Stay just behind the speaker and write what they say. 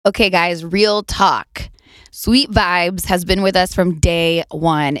Okay, guys, real talk. Sweet Vibes has been with us from day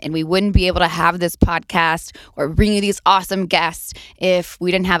one, and we wouldn't be able to have this podcast or bring you these awesome guests if we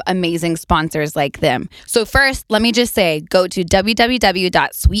didn't have amazing sponsors like them. So, first, let me just say go to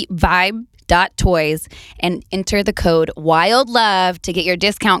www.sweetvibe.toys and enter the code WILDLOVE to get your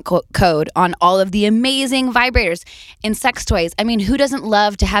discount code on all of the amazing vibrators and sex toys. I mean, who doesn't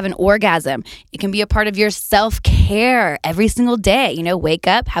love to have an orgasm? It can be a part of your self-care every single day. You know, wake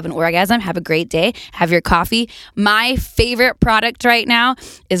up, have an orgasm, have a great day, have your coffee. My favorite product right now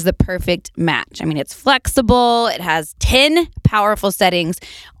is the Perfect Match. I mean, it's flexible. It has 10 powerful settings.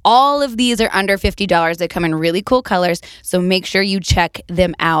 All of these are under $50. They come in really cool colors. So make sure you check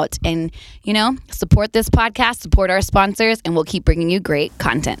them out and, support this podcast, support our sponsors, and we'll keep bringing you great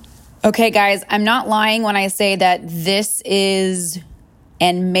content. Okay, guys, I'm not lying when I say that this is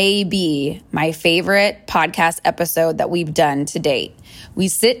and may be my favorite podcast episode that we've done to date. We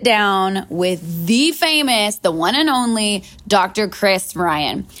sit down with the famous, the one and only Dr. Chris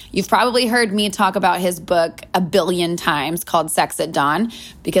Ryan. You've probably heard me talk about his book a billion times called Sex at Dawn,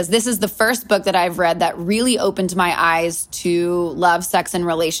 because this is the first book that I've read that really opened my eyes to love, sex, and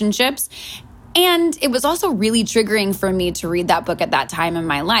relationships. And it was also really triggering for me to read that book at that time in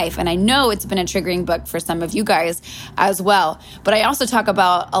my life. And I know it's been a triggering book for some of you guys as well. But I also talk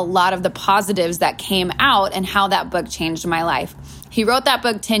about a lot of the positives that came out and how that book changed my life. He wrote that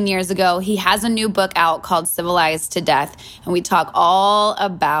book 10 years ago. He has a new book out called Civilized to Death, and we talk all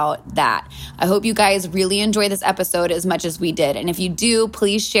about that. I hope you guys really enjoy this episode as much as we did. And if you do,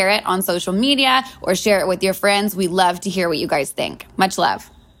 please share it on social media or share it with your friends. We love to hear what you guys think. Much love.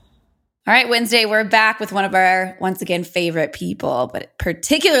 All right, Wednesday, we're back with one of our, once again, favorite people, but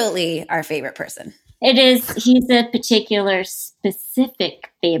particularly our favorite person. He's a particular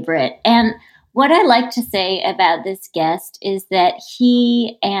specific favorite. And what I like to say about this guest is that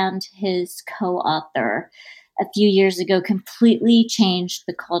he and his co-author a few years ago completely changed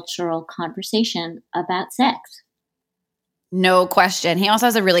the cultural conversation about sex. No question. He also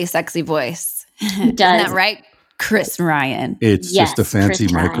has a really sexy voice. He does. Isn't that right? Chris Ryan. It's just a fancy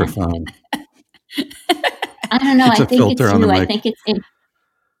microphone. I don't know. I think it's you. I think it's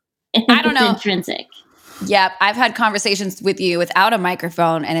intrinsic. Yep. I've had conversations with you without a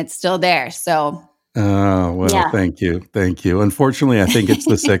microphone and it's still there. So. Oh, well, yeah. Thank you. Thank you. Unfortunately, I think it's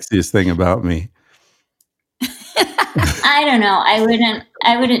the sexiest thing about me. I don't know. I wouldn't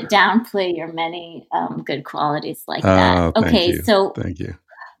downplay your many good qualities like that. Okay. So thank you.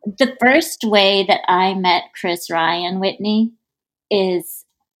 The first way that I met Chris Ryan, Whitney, is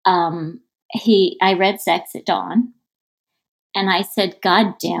I read Sex at Dawn, and I said,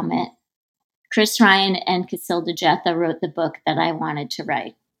 God damn it, Chris Ryan and Casilda Jetha wrote the book that I wanted to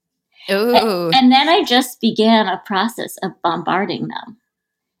write. Ooh. And then I just began a process of bombarding them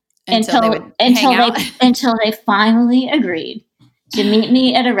until they finally agreed to meet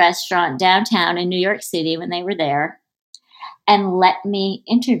me at a restaurant downtown in New York City when they were there and let me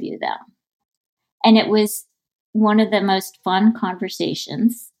interview them. And it was one of the most fun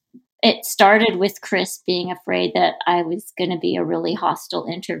conversations. It started with Chris being afraid that I was going to be a really hostile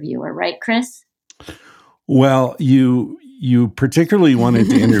interviewer, right, Chris? Well, you particularly wanted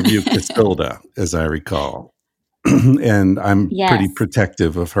to interview Casilda, as I recall. And I'm pretty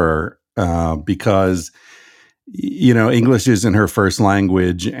protective of her because, English isn't her first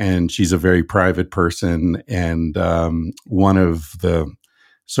language and she's a very private person. And one of the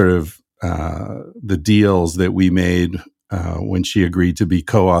sort of the deals that we made when she agreed to be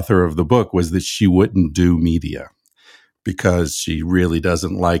co-author of the book was that she wouldn't do media because she really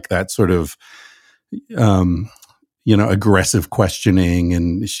doesn't like that sort of aggressive questioning,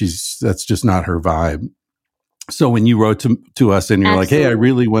 and that's just not her vibe. So when you wrote to us and you're like, hey, I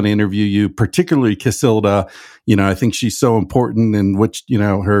really want to interview you, particularly Casilda, I think she's so important in which,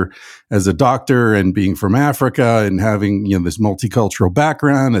 her as a doctor and being from Africa and having, this multicultural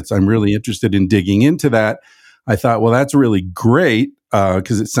background, I'm really interested in digging into that. I thought, well, that's really great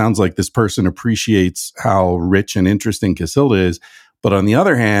because it sounds like this person appreciates how rich and interesting Casilda is. But on the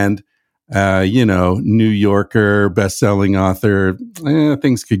other hand, New Yorker, best-selling author,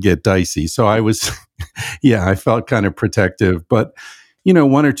 things could get dicey. So I was, I felt kind of protective. But,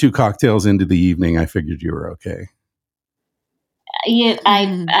 one or two cocktails into the evening, I figured you were okay.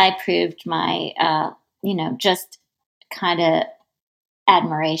 I proved my, just kind of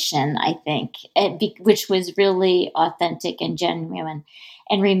admiration, I think, which was really authentic and genuine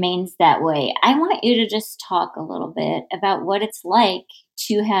and remains that way. I want you to just talk a little bit about what it's like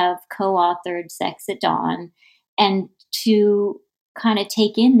to have co-authored Sex at Dawn and to kind of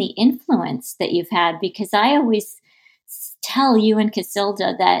take in the influence that you've had, because I always tell you and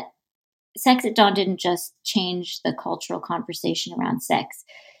Casilda that Sex at Dawn didn't just change the cultural conversation around sex.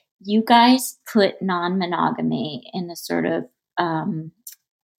 You guys put non-monogamy in a sort of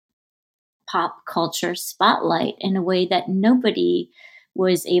pop culture spotlight in a way that nobody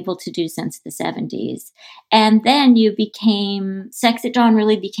was able to do since the 70s. And then Sex at Dawn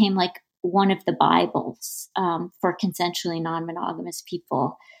really became like one of the Bibles for consensually non-monogamous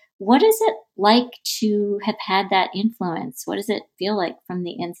people. What is it like to have had that influence? What does it feel like from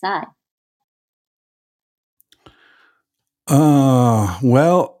the inside?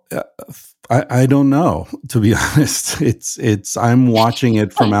 Well, I don't know, to be honest. I'm watching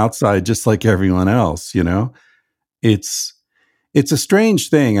it from outside, just like everyone else, you know. It's a strange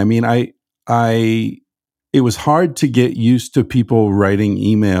thing. I mean, it was hard to get used to people writing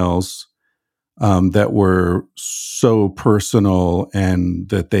emails that were so personal and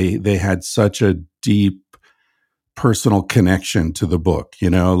that they had such a deep personal connection to the book, you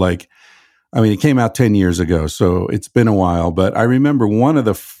know, like, I mean, it came out 10 years ago, so it's been a while, but I remember one of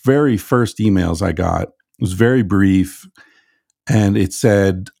the very first emails I got was very brief, and it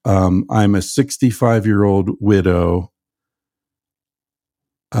said, I'm a 65-year-old widow.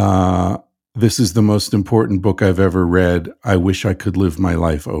 This is the most important book I've ever read. I wish I could live my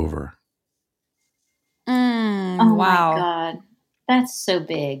life over. Oh, wow. My God. That's so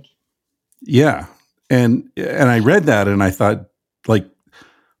big. Yeah. And I read that and I thought, like,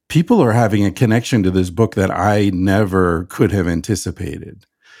 people are having a connection to this book that I never could have anticipated,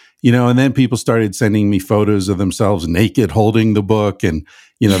 you know, and then people started sending me photos of themselves naked holding the book. And,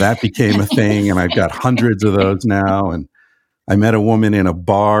 you know, that became a thing. And I've got hundreds of those now. And I met a woman in a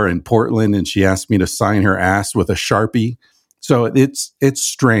bar in Portland and she asked me to sign her ass with a Sharpie. So it's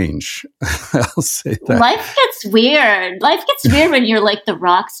strange. I'll say that. Life gets weird. Life gets weird when you're like the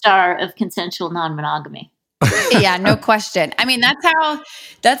rock star of consensual non-monogamy. Yeah, no question. I mean,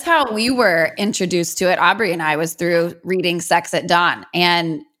 that's how we were introduced to it. Aubrey and I was through reading Sex at Dawn.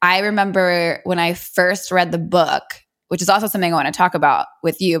 And I remember when I first read the book, which is also something I want to talk about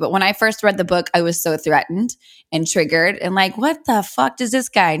with you. But when I first read the book, I was so threatened and triggered and like, what the fuck does this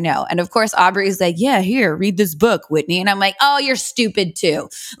guy know? And of course, Aubrey's like, yeah, here, read this book, Whitney. And I'm like, oh, you're stupid too.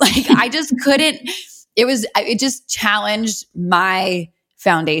 Like, I just couldn't, it just challenged my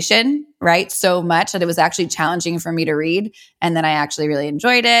foundation, right? So much that it was actually challenging for me to read. And then I actually really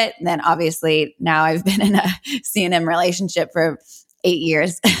enjoyed it. And then obviously now I've been in a C&M relationship for 8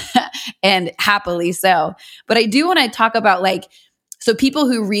 years and happily so. But I do want to talk about like, so people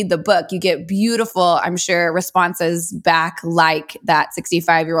who read the book, you get beautiful, I'm sure, responses back like that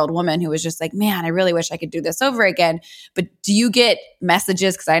 65-year-old woman who was just like, man, I really wish I could do this over again. But do you get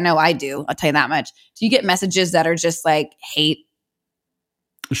messages? Because I know I do. I'll tell you that much. Do you get messages that are just like hate?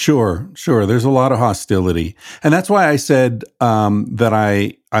 Sure. There's a lot of hostility. And that's why I said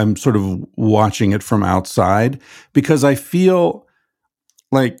that I'm sort of watching it from outside, because I feel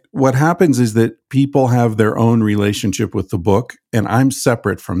like what happens is that people have their own relationship with the book, and I'm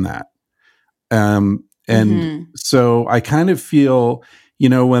separate from that. So I kind of feel, you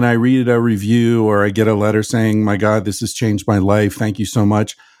know, when I read a review or I get a letter saying, my God, this has changed my life, thank you so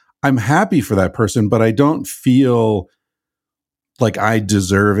much, I'm happy for that person, but I don't feel like I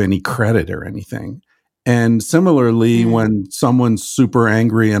deserve any credit or anything. And similarly, when someone's super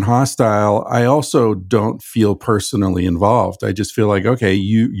angry and hostile, I also don't feel personally involved. I just feel like, okay,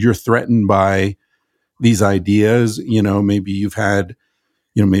 you're threatened by these ideas. You know, maybe you've had,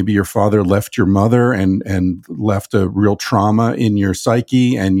 you know, maybe your father left your mother and left a real trauma in your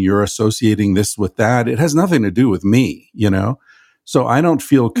psyche, and you're associating this with that. It has nothing to do with me, you know? So I don't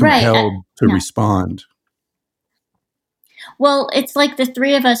feel compelled to respond. Well, it's like the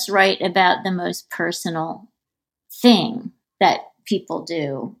three of us write about the most personal thing that people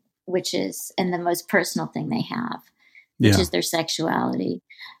do, and the most personal thing they have, which is their sexuality.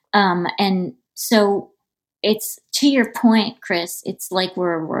 And so it's, to your point, Chris, it's like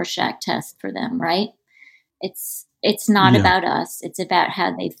we're a Rorschach test for them, right? It's not about us. It's about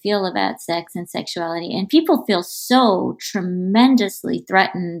how they feel about sex and sexuality. And people feel so tremendously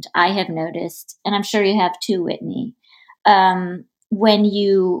threatened, I have noticed, and I'm sure you have too, Whitney, when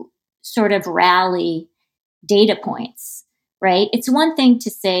you sort of rally data points, right? It's one thing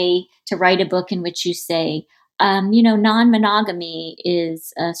to write a book in which you say, you know, non-monogamy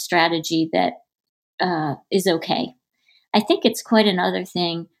is a strategy that is okay. I think it's quite another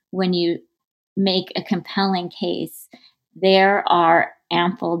thing when you make a compelling case. There are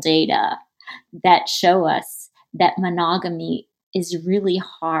ample data that show us that monogamy is really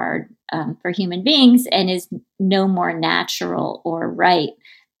hard for human beings and is no more natural or right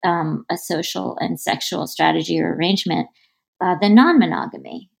a social and sexual strategy or arrangement than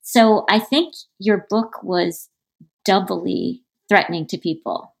non-monogamy. So I think your book was doubly threatening to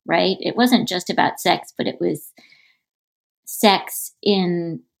people, right? It wasn't just about sex, but it was sex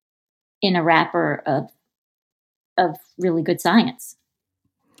in a wrapper of really good science.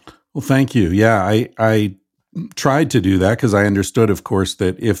 Well, thank you. Yeah, I tried to do that because I understood, of course,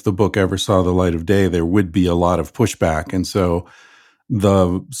 that if the book ever saw the light of day, there would be a lot of pushback. And so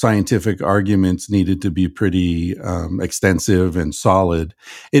the scientific arguments needed to be pretty extensive and solid.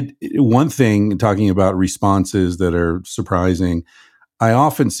 One thing, talking about responses that are surprising, I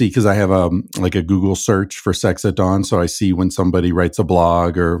often see, because I have like a Google search for Sex at Dawn, so I see when somebody writes a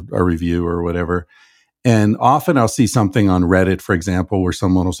blog or a review or whatever. And often I'll see something on Reddit, for example, where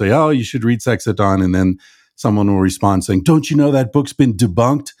someone will say, "Oh, you should read Sex at Dawn," and then someone will respond saying, "Don't you know that book's been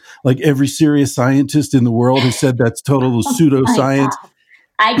debunked? Like every serious scientist in the world has said that's total pseudoscience."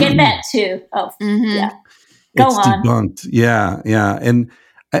 I get that too. Oh, yeah. Go on. It's debunked. Yeah, yeah. And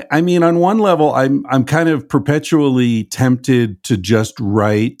I mean, on one level, I'm kind of perpetually tempted to just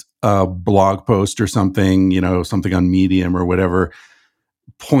write a blog post or something, something on Medium or whatever,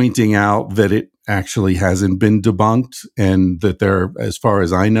 pointing out that it actually hasn't been debunked and that there, as far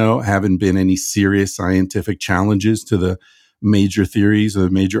as I know, haven't been any serious scientific challenges to the major theories or the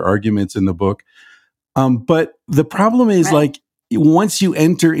major arguments in the book. But the problem is, like, once you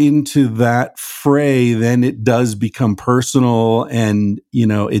enter into that fray, then it does become personal, and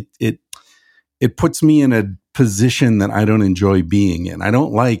it puts me in a position that I don't enjoy being in. I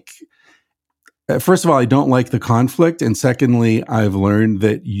don't like. First of all, I don't like the conflict, and secondly, I've learned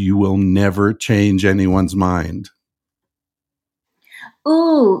that you will never change anyone's mind.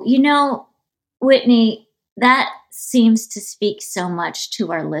 Ooh, Whitney, that seems to speak so much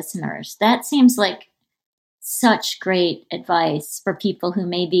to our listeners. That seems like such great advice for people who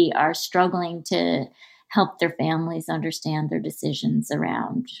maybe are struggling to help their families understand their decisions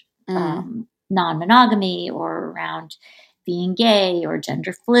around non-monogamy or around being gay or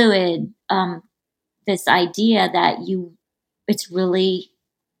gender fluid. This idea that it's really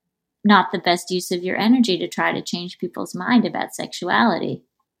not the best use of your energy to try to change people's mind about sexuality.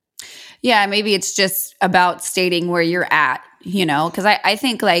 Yeah, maybe it's just about stating where you're at, because I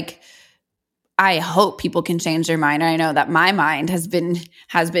think, like, I hope people can change their mind. I know that my mind has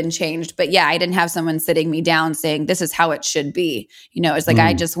been changed, but yeah, I didn't have someone sitting me down saying, this is how it should be. It's like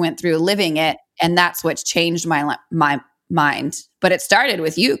I just went through living it, and that's what's changed my mind. But it started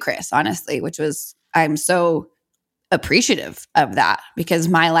with you, Chris, honestly, which was, I'm so appreciative of that, because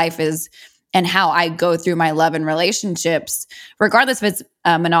my life is, and how I go through my love and relationships, regardless if it's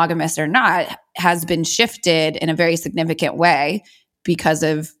monogamous or not, has been shifted in a very significant way because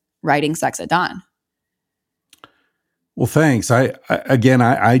of writing Sex at Dawn. Well, thanks. I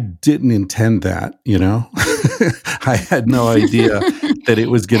didn't intend that, I had no idea that it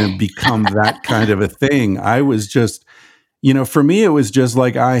was going to become that kind of a thing. I was just, for me, it was just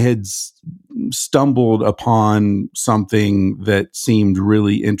like I had stumbled upon something that seemed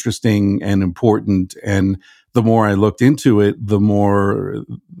really interesting and important. And the more I looked into it,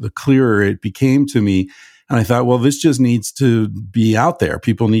 the clearer it became to me. And I thought, well, this just needs to be out there.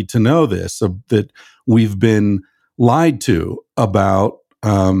 People need to know this, that we've been lied to about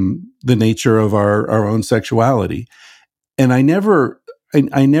the nature of our own sexuality. And I never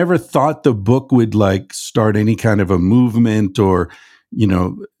thought the book would like start any kind of a movement or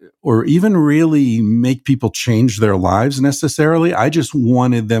even really make people change their lives necessarily. I just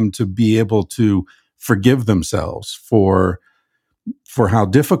wanted them to be able to forgive themselves for how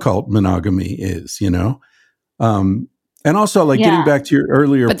difficult monogamy is, and also, like, getting back to your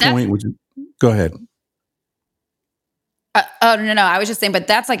earlier point, go ahead. No. I was just saying, but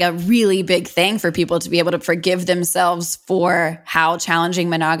that's like a really big thing for people to be able to forgive themselves for how challenging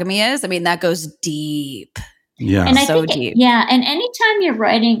monogamy is. I mean, that goes deep. Yeah. And deep. Yeah. And anytime you're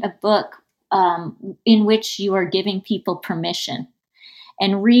writing a book in which you are giving people permission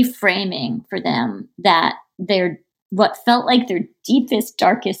and reframing for them that what felt like their deepest,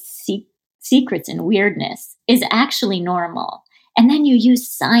 darkest secrets and weirdness is actually normal. And then you use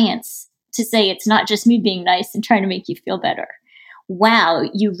science to say it's not just me being nice and trying to make you feel better. Wow,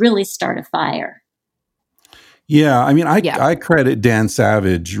 you really start a fire. Yeah, I mean, I credit Dan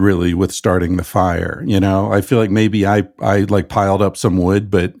Savage really with starting the fire. I feel like maybe I like piled up some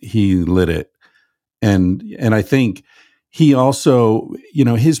wood, but he lit it. And I think he also,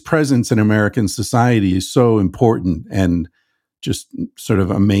 his presence in American society is so important and just sort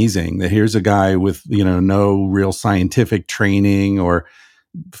of amazing that here's a guy with, no real scientific training or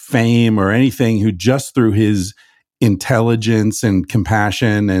fame or anything, who just through his intelligence and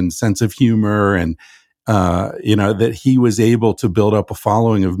compassion and sense of humor and that he was able to build up a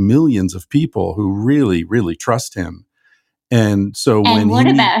following of millions of people who really, really trust him. And so and what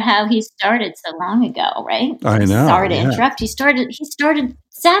about how he started so long ago, right? I know. Sorry to interrupt. He started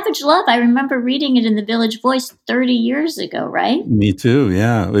Savage Love. I remember reading it in the Village Voice 30 years ago, right? Me too.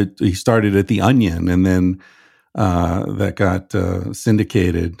 Yeah. He started at The Onion, and then that got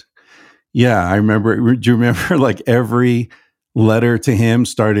syndicated. Yeah. I remember. Do you remember like every letter to him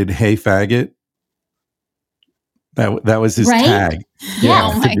started, "Hey, faggot"? That was his tag.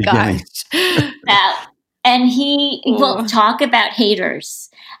 Yeah. Oh my gosh. And he will talk about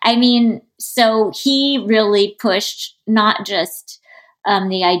haters. I mean, so he really pushed not just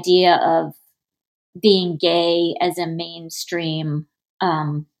the idea of being gay as a mainstream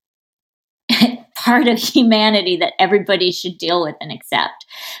part of humanity that everybody should deal with and accept,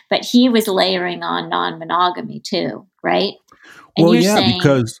 but he was layering on non-monogamy too, right? And well, yeah,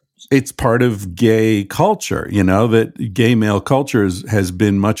 because it's part of gay culture, that gay male culture has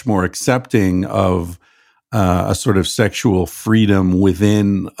been much more accepting of a sort of sexual freedom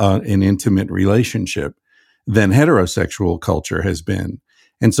within an intimate relationship than heterosexual culture has been.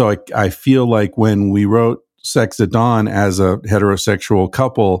 And so I feel like when we wrote Sex at Dawn as a heterosexual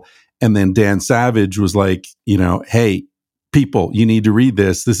couple, and then Dan Savage was like, hey, people, you need to read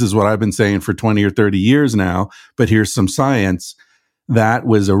this. This is what I've been saying for 20 or 30 years now, but here's some science. That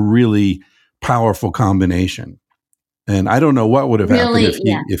was a really powerful combination. And I don't know what would have happened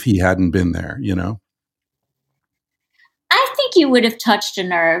if he hadn't been there, I think you would have touched a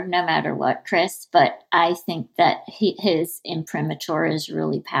nerve no matter what, Chris, but I think that his imprimatur is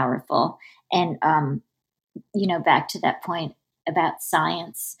really powerful. And, back to that point about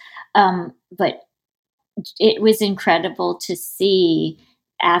science. But it was incredible to see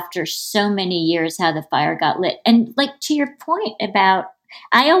after so many years how the fire got lit. And like to your point about,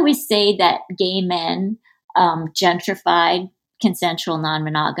 I always say that gay men gentrified consensual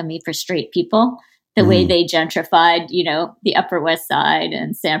non-monogamy for straight people. The way they gentrified, the Upper West Side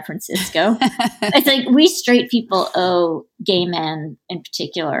and San Francisco. It's like we straight people owe gay men in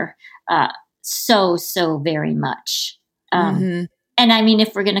particular so very much. And I mean,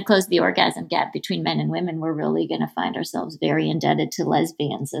 if we're going to close the orgasm gap between men and women, we're really going to find ourselves very indebted to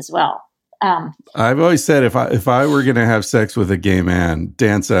lesbians as well. I've always said if I were going to have sex with a gay man,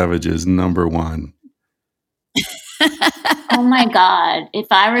 Dan Savage is number one. Oh my God. If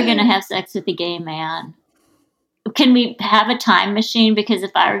I were going to have sex with a gay man, can we have a time machine? Because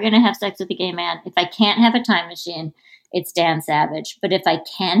if I were going to have sex with a gay man, if I can't have a time machine, it's Dan Savage. But if I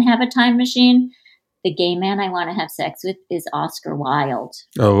can have a time machine, the gay man I want to have sex with is Oscar Wilde.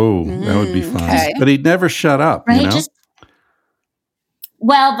 Oh, that would be fun. Okay. But he'd never shut up, right?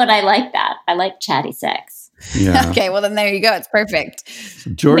 Well, but I like that. I like chatty sex. Yeah. Okay, well then there you go. It's perfect.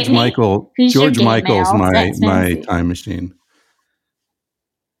 George Michael's my time machine.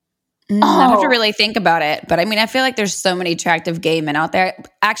 I have to really think about it. But I mean, I feel like there's so many attractive gay men out there.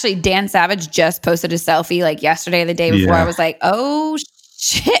 Actually, Dan Savage just posted a selfie like yesterday or the day before. I was like, oh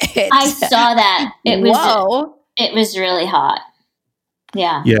shit. I saw that. It was really hot.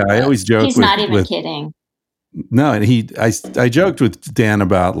 Yeah. Yeah, I always joke. He's not even kidding. No, and I joked with Dan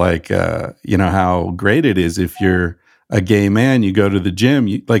about like how great it is if you're a gay man, you go to the gym,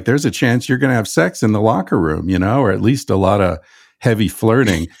 there's a chance you're going to have sex in the locker room, or at least a lot of heavy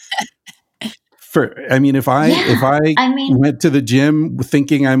flirting. If I went to the gym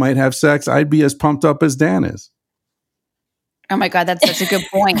thinking I might have sex, I'd be as pumped up as Dan is. Oh my God, that's such a good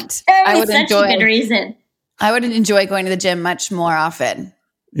point. I would enjoy a good reason. I would enjoy going to the gym much more often.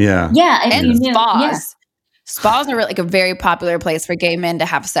 Yeah. Yeah. And spas. Yeah. Spas are like a very popular place for gay men to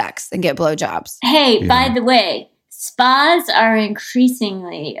have sex and get blowjobs. Hey, by the way, spas are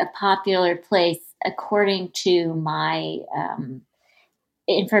increasingly a popular place, according to my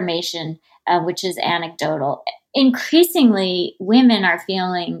information, which is anecdotal. Increasingly, women are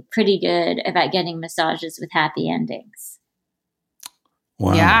feeling pretty good about getting massages with happy endings.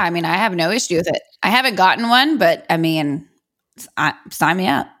 Wow. Yeah, I mean, I have no issue with it. I haven't gotten one, but I mean, sign me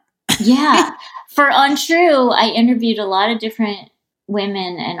up. Yeah. For Untrue, I interviewed a lot of different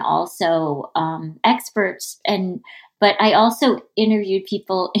women and also experts, but I also interviewed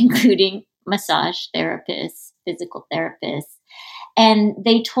people, including massage therapists, physical therapists, and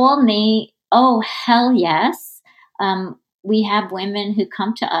they told me, "Oh, hell yes, we have women who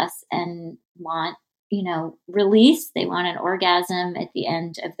come to us and want." Release. They want an orgasm at the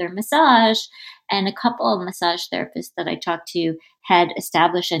end of their massage. And a couple of massage therapists that I talked to had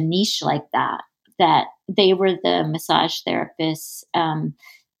established a niche like that they were the massage therapists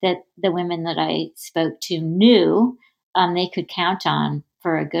that the women that I spoke to knew they could count on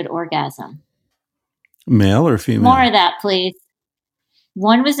for a good orgasm. Male or female? More of that, please.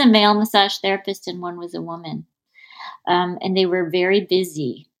 One was a male massage therapist and one was a woman. And they were very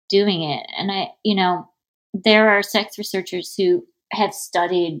busy doing it. And there are sex researchers who have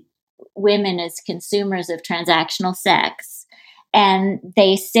studied women as consumers of transactional sex. And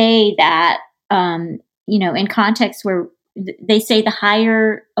they say that, in contexts where they say the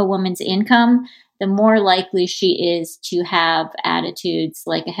higher a woman's income, the more likely she is to have attitudes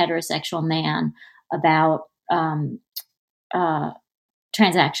like a heterosexual man about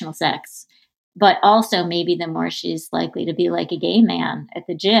transactional sex. But also maybe the more she's likely to be like a gay man at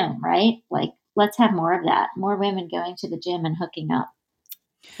the gym, right? Like, let's have more of that. More women going to the gym and hooking up.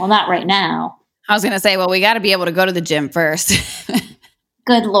 Well, not right now. I was going to say, well, we got to be able to go to the gym first.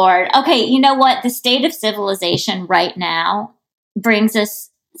 Good Lord. Okay, you know what? The state of civilization right now brings us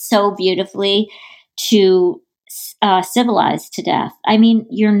so beautifully to Civilized to Death. I mean,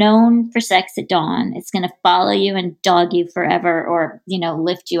 you're known for Sex at Dawn. It's going to follow you and dog you forever, or,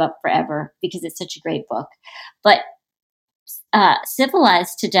 lift you up forever because it's such a great book. But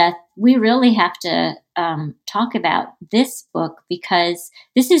Civilized to Death, we really have to talk about this book because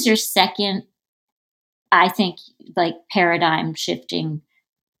this is your second, I think, like paradigm shifting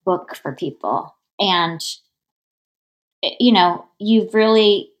book for people. And, you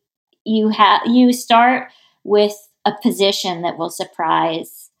start with a position that will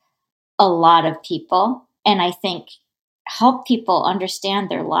surprise a lot of people, and I think help people understand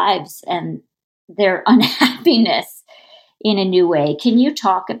their lives and their unhappiness in a new way. Can you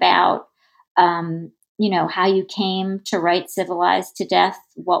talk about, how you came to write Civilized to Death?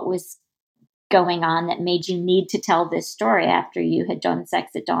 What was going on that made you need to tell this story after you had done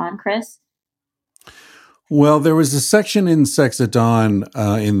Sex at Dawn, Chris? Well, there was a section in Sex at Dawn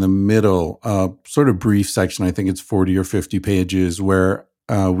in the middle, sort of brief section, I think it's 40 or 50 pages, where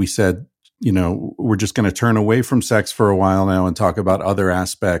we said, we're just going to turn away from sex for a while now and talk about other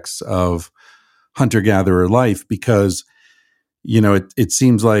aspects of hunter-gatherer life because, it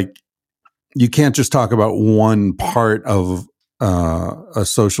seems like you can't just talk about one part of a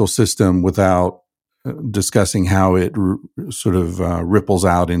social system without discussing how it sort of ripples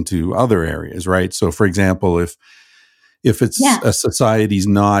out into other areas, right? So, for example, if it's a society's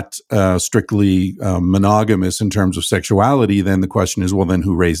not strictly monogamous in terms of sexuality, then the question is, well, then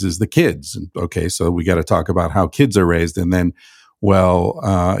who raises the kids? And, okay, so we got to talk about how kids are raised, and then,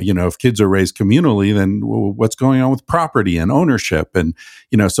 if kids are raised communally, then what's going on with property and ownership, and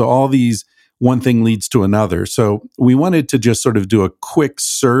so all these. One thing leads to another. So we wanted to just sort of do a quick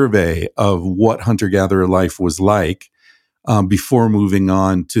survey of what hunter-gatherer life was like before moving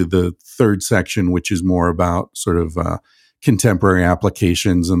on to the third section, which is more about sort of contemporary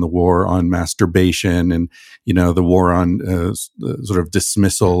applications and the war on masturbation and, the war on sort of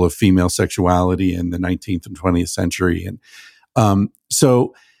dismissal of female sexuality in the 19th and 20th century. And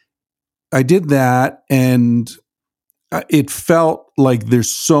so I did that, and it felt like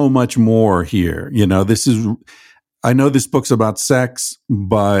there's so much more here. I know this book's about sex,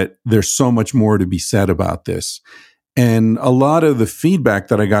 but there's so much more to be said about this. And a lot of the feedback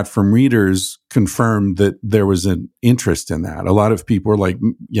that I got from readers confirmed that there was an interest in that. A lot of people were like,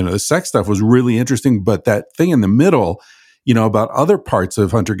 the sex stuff was really interesting, but that thing in the middle, about other parts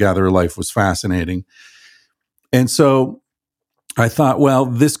of hunter-gatherer life was fascinating. And so I thought, well,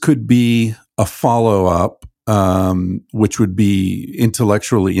 this could be a follow-up, which would be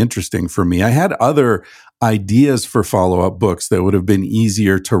intellectually interesting for me. I had other ideas for follow-up books that would have been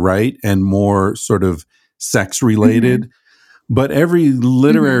easier to write and more sort of sex-related. Mm-hmm. But every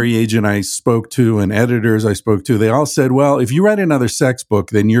literary agent I spoke to and editors I spoke to, they all said, well, if you write another sex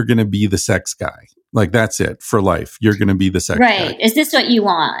book, then you're going to be the sex guy. Like, that's it for life. You're going to be the sex guy. Right. Is this what you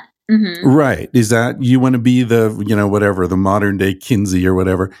want? Mm-hmm. Right. Is that you want to be the, whatever, the modern day Kinsey or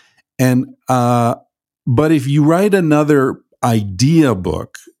whatever. And, but if you write another idea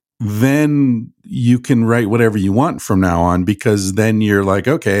book, then you can write whatever you want from now on, because then you're like,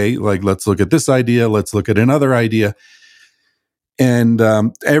 okay, like, let's look at this idea. Let's look at another idea. And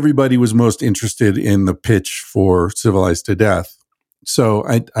everybody was most interested in the pitch for Civilized to Death. So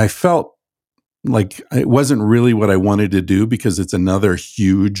I felt like it wasn't really what I wanted to do, because it's another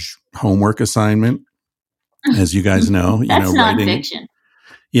huge homework assignment, as you guys know. That's nonfiction.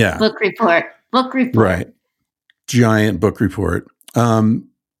 Yeah. Book report. Right. Giant book report.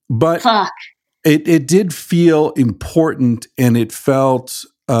 But Fuck. It did feel important, and it felt,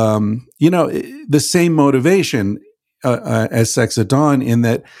 the same motivation as Sex at Dawn, in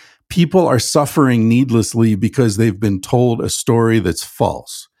that people are suffering needlessly because they've been told a story that's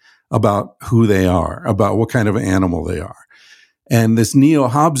false about who they are, about what kind of animal they are. And this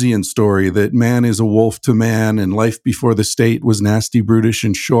neo-Hobbesian story that man is a wolf to man and life before the state was nasty, brutish,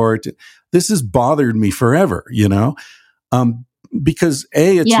 and short. This has bothered me forever, because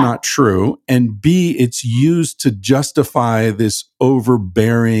A, it's not true, and B, it's used to justify this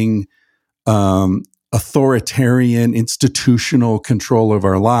overbearing, authoritarian, institutional control of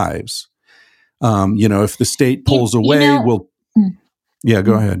our lives. If the state pulls away, go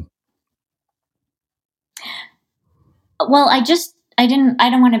ahead. Well, I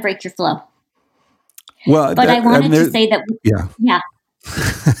don't want to break your flow. Well, but I wanted to say that. Yeah.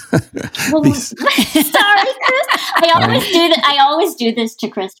 Well, sorry, Chris. I always do this to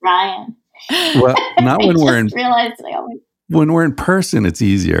Chris Ryan. Well, not when we're in. When we're in person, it's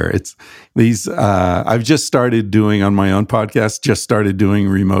easier. It's these. I've just started doing on my own podcast. Just started doing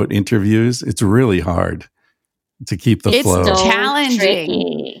remote interviews. It's really hard to keep the flow. It's challenging.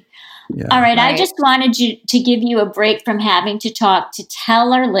 Tricky. Yeah. All right. I just wanted to give you a break from having to talk to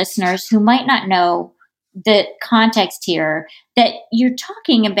tell our listeners who might not know the context here that you're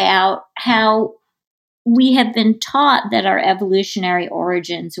talking about how we have been taught that our evolutionary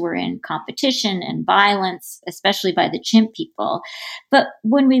origins were in competition and violence, especially by the chimp people. But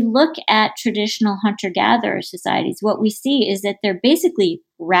when we look at traditional hunter-gatherer societies, what we see is that they're basically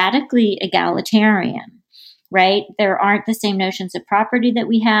radically egalitarian. Right? There aren't the same notions of property that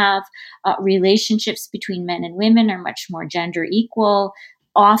we have. Relationships between men and women are much more gender equal.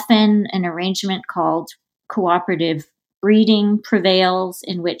 Often an arrangement called cooperative breeding prevails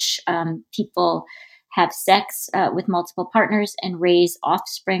in which people have sex with multiple partners and raise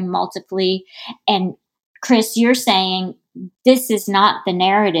offspring multiply. And Chris, you're saying this is not the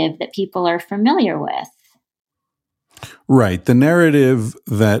narrative that people are familiar with. Right. The narrative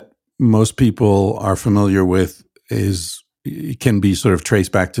that most people are familiar with can be sort of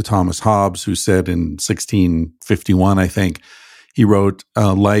traced back to Thomas Hobbes, who said in 1651, I think, he wrote,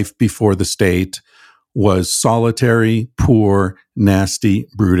 life before the state was solitary, poor, nasty,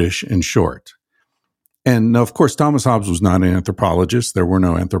 brutish, and short. And of course, Thomas Hobbes was not an anthropologist. There were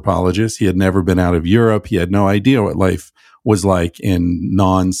no anthropologists. He had never been out of Europe. He had no idea what life was like in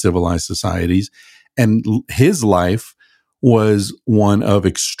non-civilized societies. And his life was one of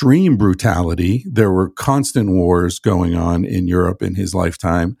extreme brutality. There were constant wars going on in Europe in his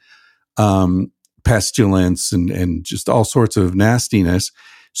lifetime, pestilence and just all sorts of nastiness.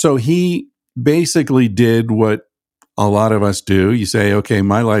 So he basically did what a lot of us do. You say, okay,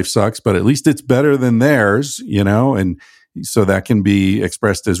 my life sucks, but at least it's better than theirs, and so that can be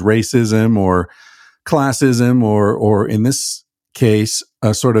expressed as racism or classism or in this case,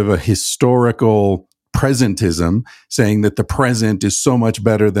 a sort of a historical presentism, saying that the present is so much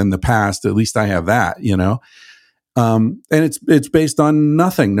better than the past. At least I have that, and it's based on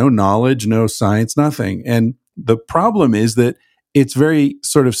nothing, no knowledge, no science, nothing. And the problem is that it's very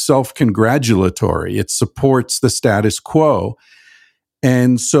sort of self-congratulatory. It supports the status quo.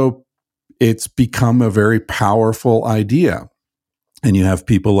 And so it's become a very powerful idea. And you have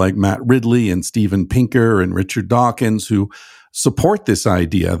people like Matt Ridley and Steven Pinker and Richard Dawkins who support this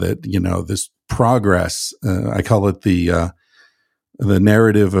idea that, this progress, I call it the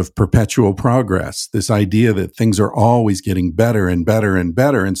narrative of perpetual progress, this idea that things are always getting better and better and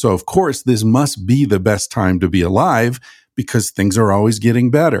better. And so, of course, this must be the best time to be alive because things are always getting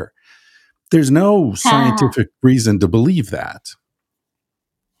better. There's no scientific reason to believe that.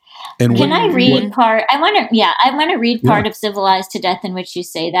 And can I read part? I want to read part of Civilized to Death in which you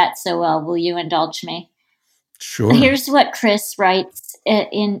say that so well. Will you indulge me? Sure. Here's what Chris writes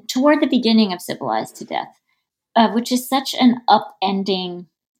toward the beginning of Civilized to Death, which is such an upending,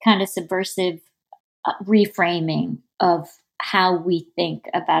 kind of subversive reframing of how we think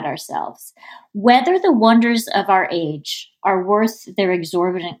about ourselves. Whether the wonders of our age are worth their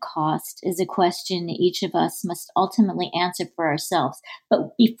exorbitant cost is a question each of us must ultimately answer for ourselves.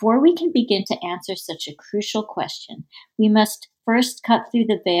 But before we can begin to answer such a crucial question, we must first cut through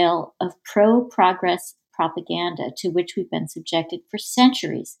the veil of pro-progress propaganda to which we've been subjected for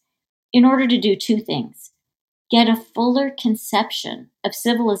centuries in order to do two things: get a fuller conception of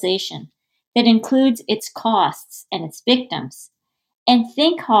civilization that includes its costs and its victims, and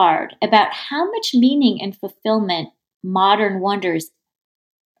think hard about how much meaning and fulfillment modern wonders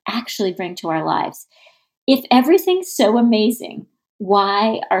actually bring to our lives. If everything's so amazing,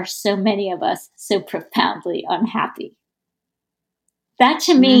 why are so many of us so profoundly unhappy? That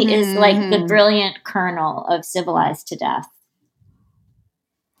to me is like the brilliant kernel of Civilized to Death.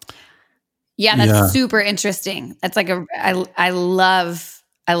 Yeah, that's super interesting. That's like I love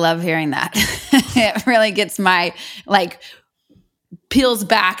hearing that. It really gets my, peels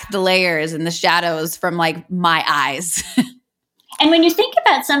back the layers and the shadows from my eyes. And when you think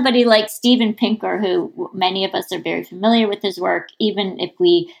about somebody like Steven Pinker, who many of us are very familiar with his work, even if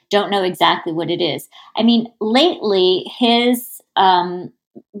we don't know exactly what it is. I mean, lately, his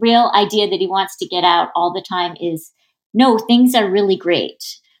real idea that he wants to get out all the time is, no, things are really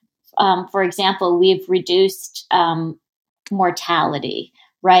great. For example, we've reduced mortality,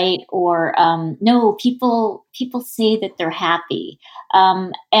 right? Or no, people say that they're happy,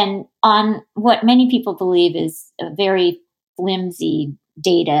 and on what many people believe is a very flimsy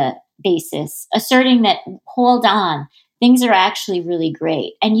data basis, asserting that, hold on, things are actually really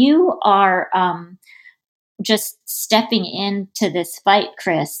great, and you are just stepping into this fight,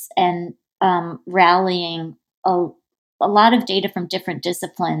 Chris, and rallying a lot of data from different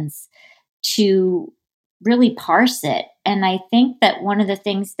disciplines to really parse it. And I think that one of the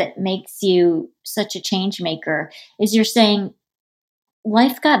things that makes you such a change maker is you're saying,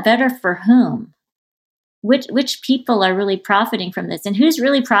 life got better for whom? Which people are really profiting from this, and who's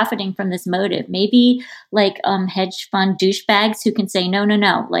really profiting from this motive? Maybe like hedge fund douchebags who can say,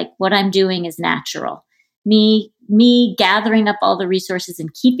 no, like what I'm doing is natural. Me gathering up all the resources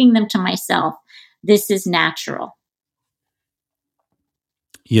and keeping them to myself, this is natural.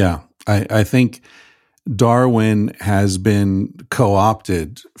 Yeah, I think Darwin has been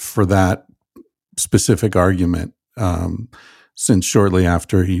co-opted for that specific argument since shortly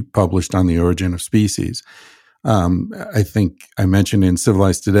after he published On the Origin of Species. I think I mentioned in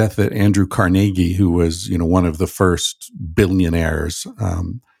Civilized to Death that Andrew Carnegie, who was, one of the first billionaires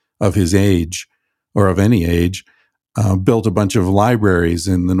of his age or of any age, built a bunch of libraries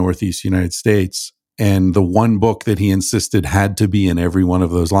in the Northeast United States. And the one book that he insisted had to be in every one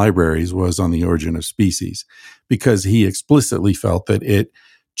of those libraries was On the Origin of Species, because he explicitly felt that it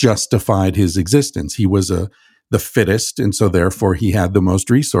justified his existence. He was the fittest, and so therefore he had the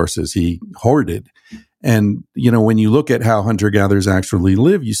most resources. He hoarded. And, when you look at how hunter-gatherers actually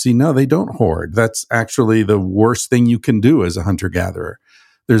live, you see, no, they don't hoard. That's actually the worst thing you can do as a hunter-gatherer.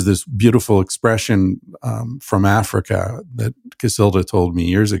 There's this beautiful expression from Africa that Casilda told me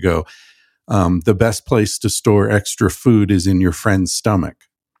years ago. The best place to store extra food is in your friend's stomach.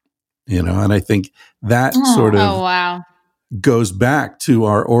 And I think that sort of goes back to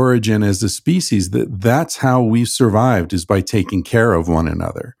our origin as a species. That's how we survived, is by taking care of one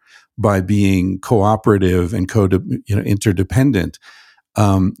another, by being cooperative and interdependent,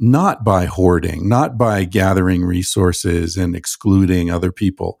 not by hoarding, not by gathering resources and excluding other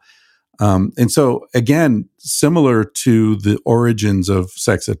people. And so, again, similar to the origins of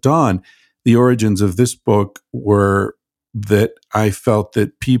Sex at Dawn, the origins of this book were that I felt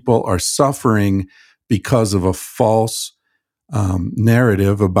that people are suffering because of a false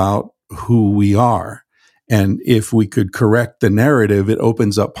narrative about who we are. And if we could correct the narrative, it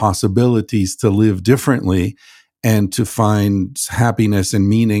opens up possibilities to live differently and to find happiness and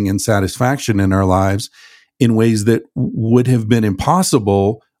meaning and satisfaction in our lives in ways that would have been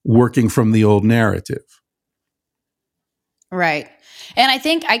impossible working from the old narrative. Right. And I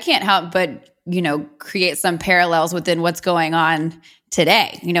think I can't help but, create some parallels within what's going on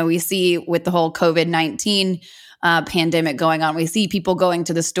today. We see with the whole COVID-19 pandemic going on, we see people going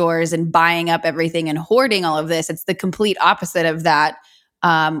to the stores and buying up everything and hoarding all of this. It's the complete opposite of that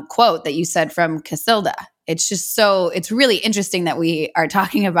quote that you said from Casilda. It's really interesting that we are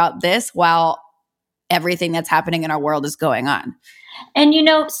talking about this while everything that's happening in our world is going on. And,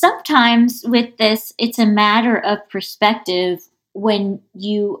 sometimes with this, it's a matter of perspective when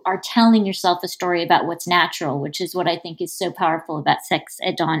you are telling yourself a story about what's natural, which is what I think is so powerful about Sex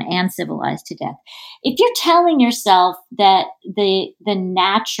at Dawn and Civilized to Death. If you're telling yourself that the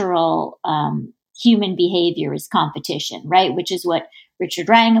natural human behavior is competition, right, which is what Richard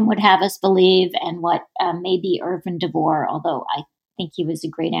Wrangham would have us believe, and what maybe Irvin DeVore, although I think he was a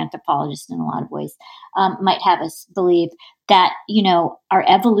great anthropologist in a lot of ways, might have us believe that, our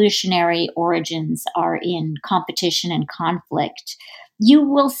evolutionary origins are in competition and conflict. You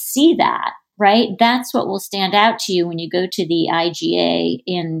will see that, right? That's what will stand out to you when you go to the IGA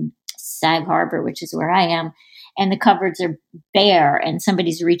in Sag Harbor, which is where I am, and the cupboards are bare and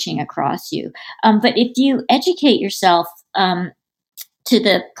somebody's reaching across you. But if you educate yourself to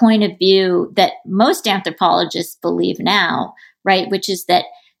the point of view that most anthropologists believe now, right, which is that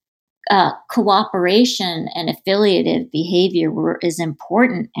cooperation and affiliative behavior were as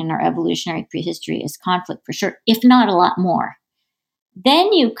important in our evolutionary prehistory as conflict, for sure, if not a lot more.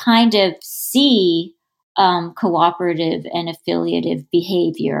 Then you kind of see cooperative and affiliative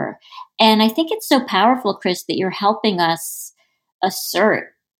behavior. And I think it's so powerful, Chris, that you're helping us assert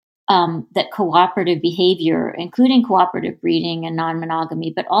that cooperative behavior, including cooperative breeding and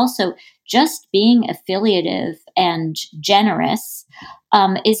non-monogamy, but also just being affiliative and generous,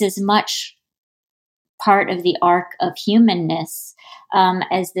 is as much part of the arc of humanness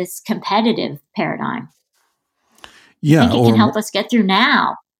as this competitive paradigm. Yeah, I think it can help us get through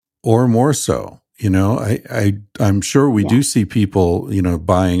now. Or more so. I'm sure we do see people,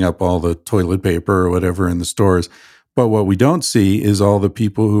 buying up all the toilet paper or whatever in the stores. But what we don't see is all the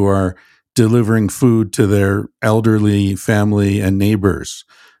people who are delivering food to their elderly family and neighbors,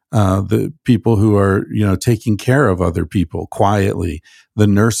 the people who are, taking care of other people quietly, the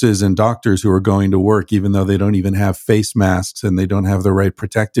nurses and doctors who are going to work, even though they don't even have face masks and they don't have the right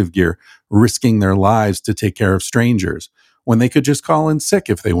protective gear, risking their lives to take care of strangers when they could just call in sick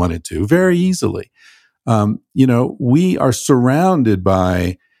if they wanted to very easily. We are surrounded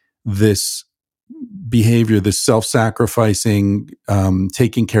by this behavior, this self-sacrificing,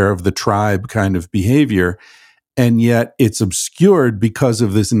 taking care of the tribe kind of behavior. And yet it's obscured because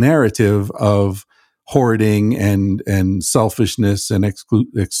of this narrative of hoarding and selfishness and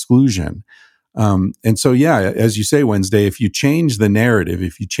exclusion. And so, as you say, Wednesday, if you change the narrative,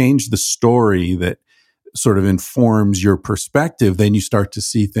 if you change the story that sort of informs your perspective, then you start to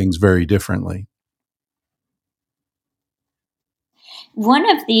see things very differently. One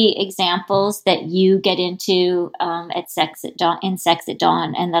of the examples that you get into in Sex at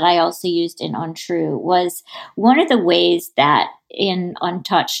Dawn, and that I also used in Untrue, was one of the ways that in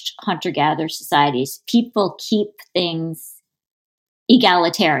untouched hunter-gatherer societies, people keep things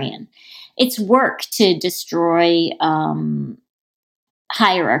egalitarian. It's work to destroy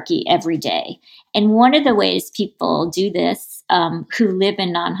hierarchy every day. And one of the ways people do this, who live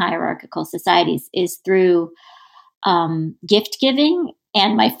in non-hierarchical societies, is through gift giving,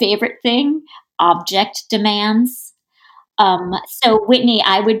 and my favorite thing, object demands. So Whitney,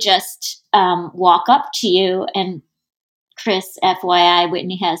 I would just walk up to you, and Chris, FYI,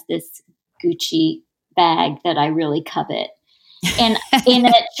 Whitney has this Gucci bag that I really covet. And in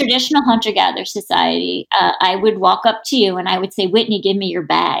a traditional hunter-gatherer society, I would walk up to you and I would say, Whitney, give me your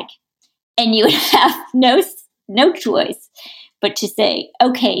bag. And you would have no choice but to say,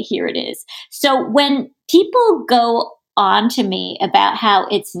 okay, here it is. So when people go on to me about how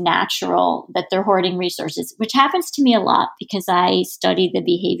it's natural that they're hoarding resources, which happens to me a lot because I study the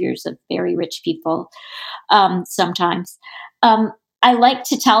behaviors of very rich people sometimes, I like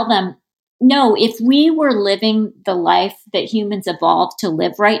to tell them, no, if we were living the life that humans evolved to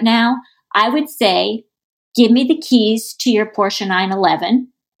live right now, I would say, give me the keys to your Porsche 911,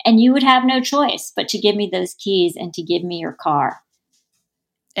 and you would have no choice but to give me those keys and to give me your car.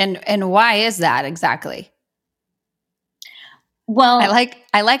 And why is that exactly? Well,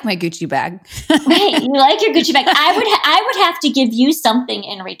 I like my Gucci bag. Right, you like your Gucci bag. I would have to give you something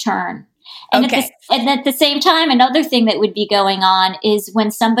in return. And okay. At the same time, another thing that would be going on is when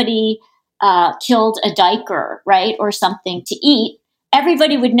somebody killed a diker, right, or something to eat,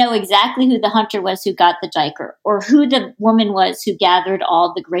 everybody would know exactly who the hunter was who got the diker, or who the woman was who gathered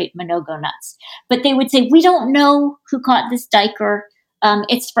all the great Monogo nuts. But they would say, we don't know who caught this diker.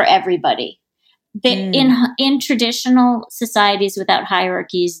 It's for everybody. In traditional societies without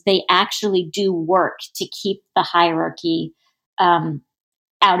hierarchies, they actually do work to keep the hierarchy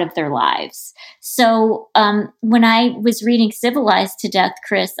out of their lives. So when I was reading Civilized to Death,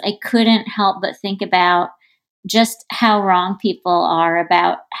 Chris, I couldn't help but think about just how wrong people are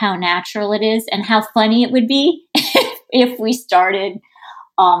about how natural it is, and how funny it would be if we started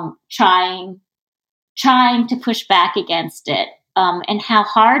trying to push back against it, and how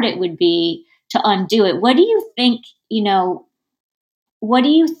hard it would be to undo it. What do you think, what do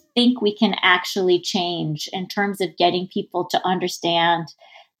you think we can actually change in terms of getting people to understand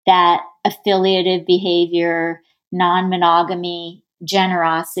that affiliative behavior, non-monogamy,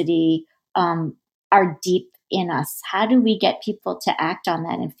 generosity are deep in us? How do we get people to act on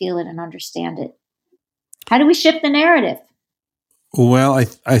that and feel it and understand it? How do we shift the narrative? Well,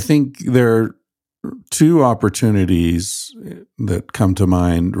 I think there are two opportunities that come to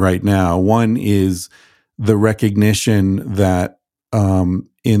mind right now. One is the recognition that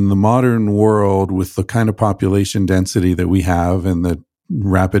in the modern world, with the kind of population density that we have and the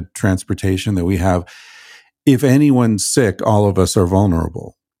rapid transportation that we have, if anyone's sick, all of us are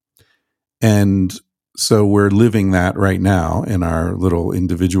vulnerable. And so we're living that right now in our little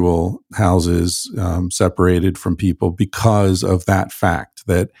individual houses, separated from people because of that fact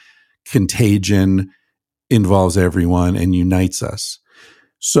that contagion involves everyone and unites us.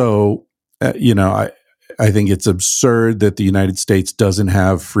 So, I think it's absurd that the United States doesn't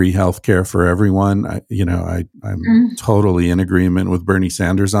have free health care for everyone. I'm totally in agreement with Bernie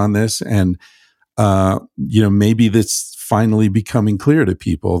Sanders on this. And, maybe this finally becoming clear to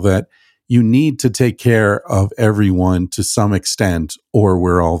people that you need to take care of everyone to some extent, or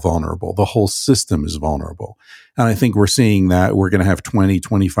we're all vulnerable. The whole system is vulnerable. And I think we're seeing that. We're going to have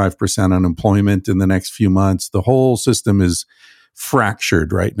 25% unemployment in the next few months. The whole system is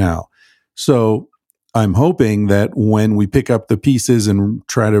fractured right now. So I'm hoping that when we pick up the pieces and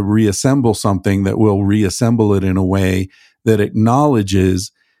try to reassemble something, that we'll reassemble it in a way that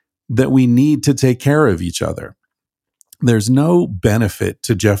acknowledges that we need to take care of each other. There's no benefit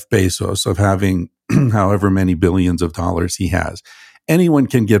to Jeff Bezos of having however many billions of dollars he has. Anyone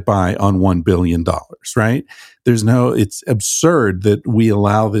can get by on $1 billion, right? It's absurd that we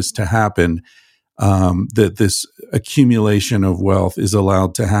allow this to happen, that this accumulation of wealth is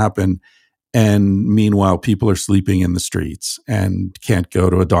allowed to happen. And meanwhile, people are sleeping in the streets and can't go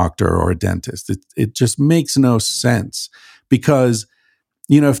to a doctor or a dentist. It just makes no sense, because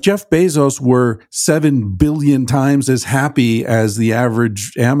if Jeff Bezos were 7 billion times as happy as the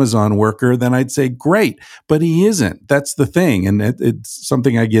average Amazon worker, then I'd say great, but he isn't. That's the thing. And it's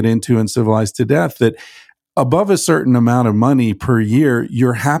something I get into in Civilized to Death, that above a certain amount of money per year,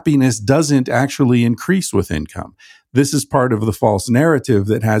 your happiness doesn't actually increase with income. This is part of the false narrative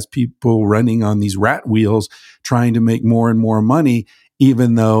that has people running on these rat wheels trying to make more and more money,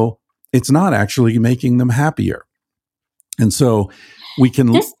 even though it's not actually making them happier. And so we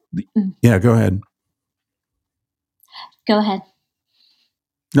can... Yeah, go ahead. Go ahead.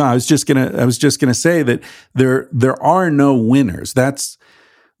 No, I was just gonna say that there are no winners. That's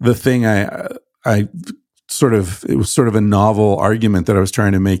the thing. It was sort of a novel argument that I was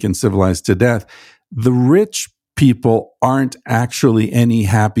trying to make in Civilized to Death. The rich people aren't actually any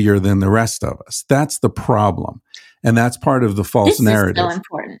happier than the rest of us. That's the problem, and that's part of the false narrative. This is so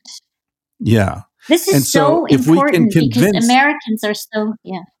important. Yeah. This is so important because Americans are so,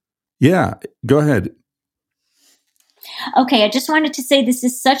 yeah. Yeah, go ahead. Okay, I just wanted to say this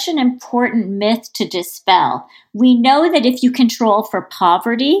is such an important myth to dispel. We know that if you control for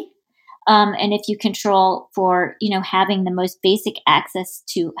poverty, and if you control for, having the most basic access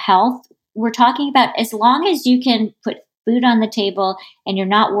to health, we're talking about as long as you can put food on the table and you're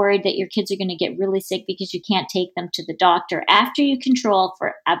not worried that your kids are going to get really sick because you can't take them to the doctor, after you control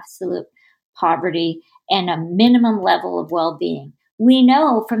for absolute poverty and a minimum level of well-being. We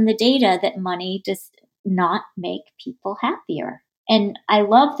know from the data that money does not make people happier. And I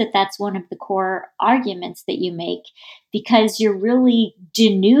love that that's one of the core arguments that you make, because you're really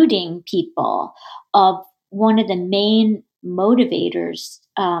denuding people of one of the main motivators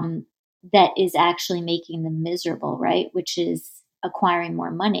that is actually making them miserable, right? Which is acquiring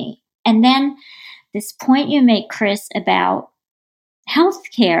more money. And then this point you make, Chris, about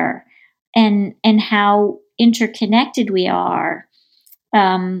healthcare and how interconnected we are.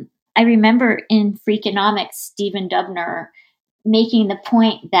 I remember in Freakonomics, Stephen Dubner making the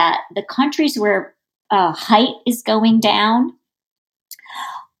point that the countries where height is going down,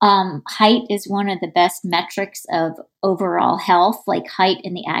 height is one of the best metrics of overall health, like height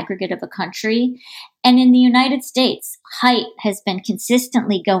in the aggregate of a country. And in the United States, height has been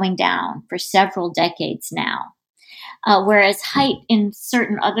consistently going down for several decades now. Whereas height in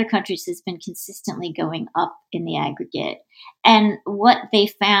certain other countries has been consistently going up in the aggregate. And what they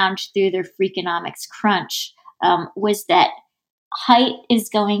found through their Freakonomics crunch was that height is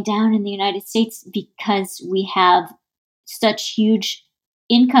going down in the United States because we have such huge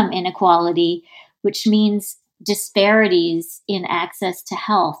income inequality, which means disparities in access to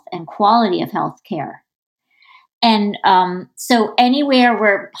health and quality of health care. And so anywhere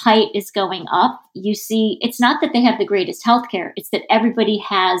where height is going up, you see, it's not that they have the greatest healthcare, it's that everybody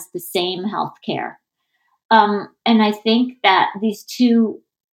has the same healthcare. And I think that these two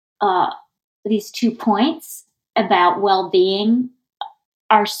points about well-being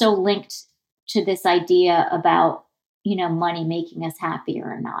are so linked to this idea about, money making us happier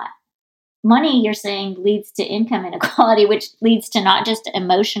or not. Money, you're saying, leads to income inequality, which leads to not just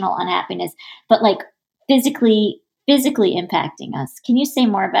emotional unhappiness, but like physically impacting us. Can you say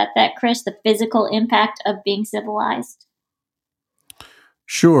more about that, Chris? The physical impact of being civilized?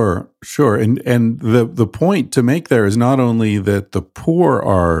 Sure. And the point to make there is not only that the poor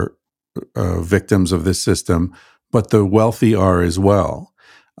are victims of this system, but the wealthy are as well.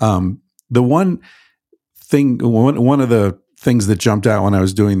 One of the things that jumped out when I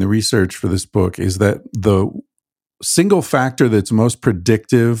was doing the research for this book is that the single factor that's most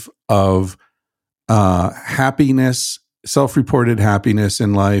predictive of happiness, self-reported happiness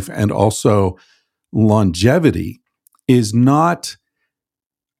in life, and also longevity is not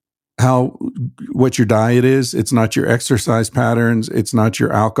what your diet is. It's not your exercise patterns. It's not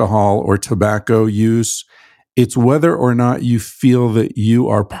your alcohol or tobacco use. It's whether or not you feel that you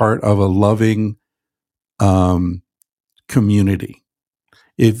are part of a loving community.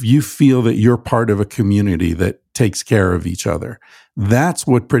 If you feel that you're part of a community that takes care of each other, that's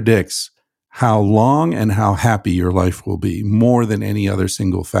what predicts how long and how happy your life will be, more than any other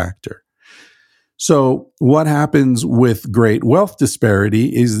single factor. So what happens with great wealth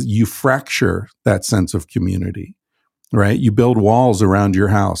disparity is you fracture that sense of community, right? You build walls around your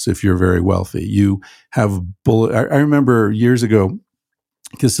house if you're very wealthy. You have I remember years ago,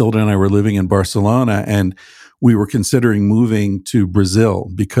 Casilda and I were living in Barcelona, and we were considering moving to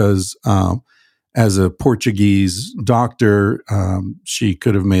Brazil because as a Portuguese doctor, she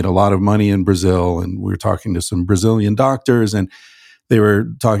could have made a lot of money in Brazil. And we were talking to some Brazilian doctors, and they were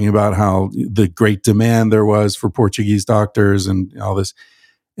talking about how the great demand there was for Portuguese doctors and all this.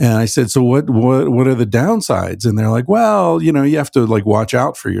 And I said, so what are the downsides? And they're like, well, you have to like watch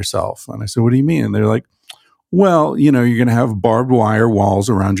out for yourself. And I said, what do you mean? And they're like, well, you're going to have barbed wire walls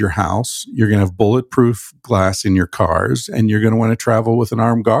around your house. You're going to have bulletproof glass in your cars, and you're going to want to travel with an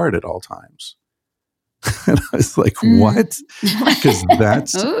armed guard at all times. And I was like, what? Because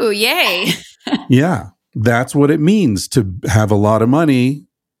that's... Ooh, yay. Yeah, that's what it means to have a lot of money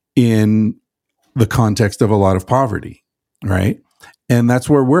in the context of a lot of poverty, right? And that's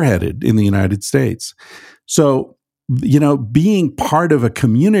where we're headed in the United States. So, being part of a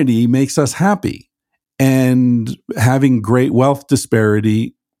community makes us happy. And having great wealth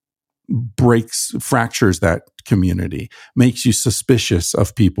disparity fractures that community, makes you suspicious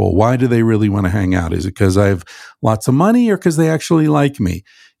of people. Why do they really want to hang out? Is it because I have lots of money, or because they actually like me?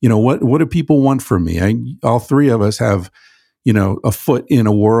 What do people want from me? All three of us have, a foot in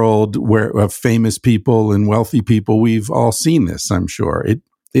a world of famous people and wealthy people. We've all seen this, I'm sure.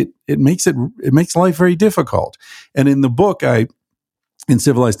 It makes life very difficult. And in the book, in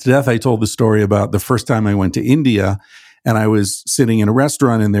Civilized to Death, I told the story about the first time I went to India, and I was sitting in a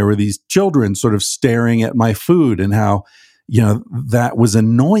restaurant, and there were these children sort of staring at my food, and how, that was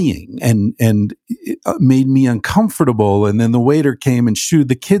annoying and it made me uncomfortable. And then the waiter came and shooed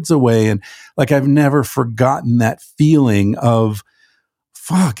the kids away. And like, I've never forgotten that feeling of,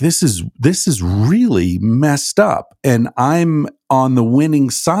 fuck, this is really messed up. And I'm on the winning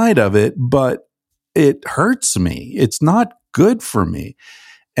side of it, but it hurts me. It's not good for me.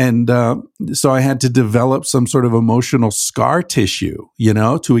 And so I had to develop some sort of emotional scar tissue,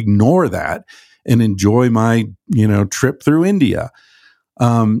 to ignore that and enjoy my, trip through India.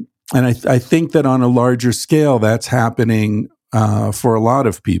 And I think that on a larger scale, that's happening for a lot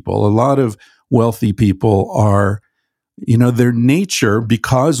of people. A lot of wealthy people are, their nature,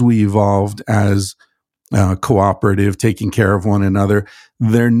 because we evolved as cooperative, taking care of one another,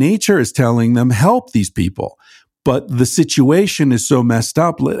 their nature is telling them, help these people. But the situation is so messed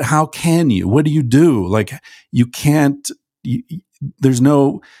up. How can you? What do you do? Like, you can't, there's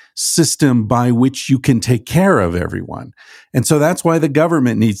no system by which you can take care of everyone. And so that's why the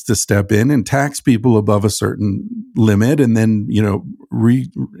government needs to step in and tax people above a certain limit, and then,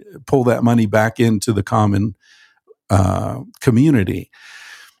 pull that money back into the common community.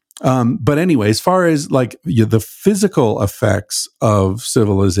 But anyway, as far as like the physical effects of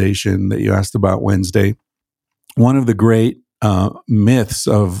civilization that you asked about Wednesday, one of the great myths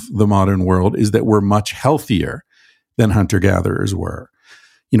of the modern world is that we're much healthier than hunter-gatherers were.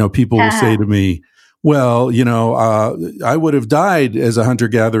 People will say to me, well, I would have died as a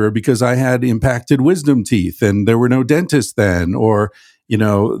hunter-gatherer because I had impacted wisdom teeth and there were no dentists then. Or,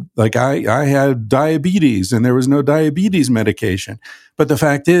 like I had diabetes and there was no diabetes medication. But the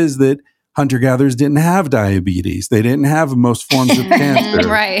fact is that hunter-gatherers didn't have diabetes. They didn't have most forms of cancer.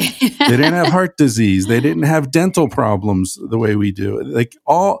 Right. They didn't have heart disease. They didn't have dental problems the way we do. Like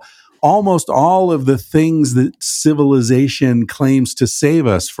almost all of the things that civilization claims to save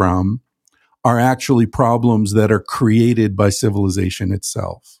us from are actually problems that are created by civilization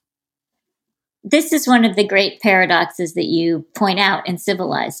itself. This is one of the great paradoxes that you point out in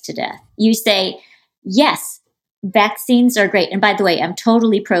Civilized to Death. You say, yes, vaccines are great. And by the way, I'm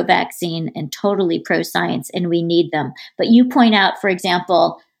totally pro-vaccine and totally pro-science, and we need them. But you point out, for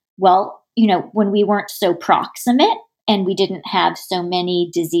example, well, when we weren't so proximate and we didn't have so many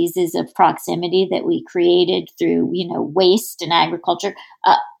diseases of proximity that we created through, waste and agriculture,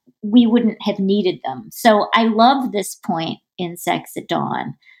 we wouldn't have needed them. So I love this point in Sex at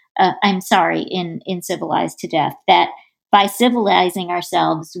Dawn. In Civilized to Death, that by civilizing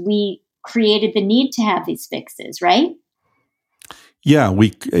ourselves, we created the need to have these fixes, right? Yeah,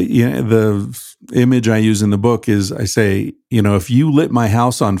 the image I use in the book is I say, if you lit my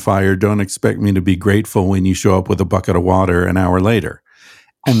house on fire, don't expect me to be grateful when you show up with a bucket of water an hour later.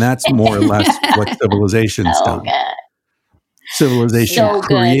 And that's more or less what civilization's done. Good. Civilization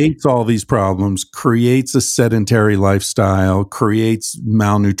creates all these problems, creates a sedentary lifestyle, creates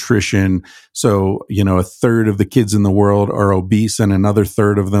malnutrition. So, a third of the kids in the world are obese and another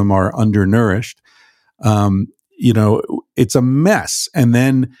third of them are undernourished. It's a mess. And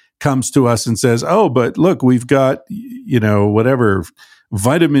then comes to us and says, oh, but look, we've got, whatever,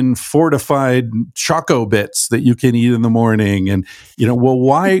 vitamin fortified Choco Bits that you can eat in the morning. And,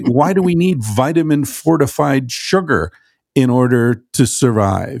 why do we need vitamin fortified sugar in order to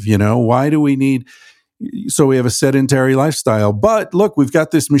survive? Why do we need, so we have a sedentary lifestyle, but look, we've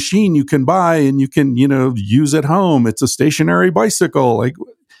got this machine you can buy and you can, use at home. It's a stationary bicycle. Like,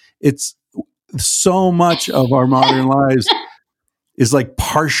 it's so much of our modern lives is like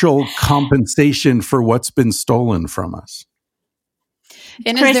partial compensation for what's been stolen from us.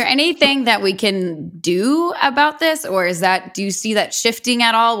 And is there anything that we can do about this? Or do you see that shifting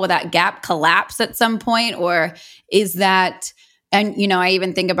at all? Will that gap collapse at some point? Or is that, and I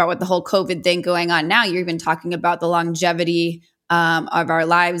even think about with the whole COVID thing going on now, you're even talking about the longevity of our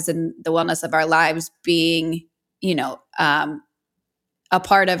lives and the wellness of our lives being, a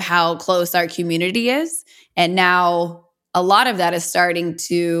part of how close our community is. And now a lot of that is starting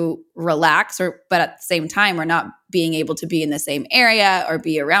to relax, but at the same time, we're not being able to be in the same area or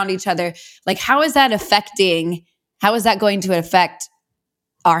be around each other. Like, how is that going to affect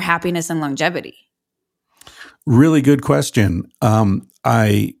our happiness and longevity? Really good question.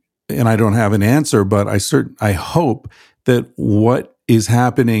 I don't have an answer, but I hope that what is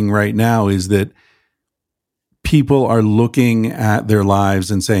happening right now is that people are looking at their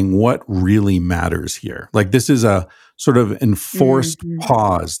lives and saying, what really matters here? Like, this is a sort of enforced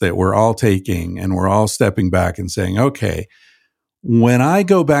pause that we're all taking, and we're all stepping back and saying, okay, when I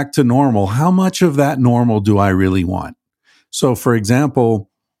go back to normal, how much of that normal do I really want? So, for example,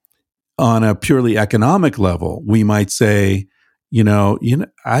 on a purely economic level, we might say,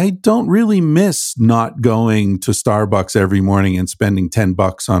 I don't really miss not going to Starbucks every morning and spending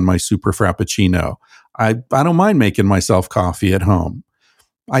 $10 on my super frappuccino. I don't mind making myself coffee at home.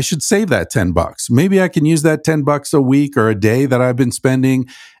 I should save that $10. Maybe I can use that $10 a week or a day that I've been spending,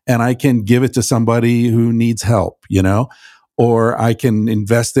 and I can give it to somebody who needs help, or I can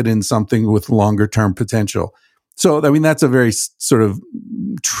invest it in something with longer term potential. So, that's a very sort of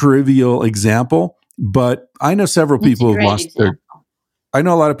trivial example, but I know several people have lost I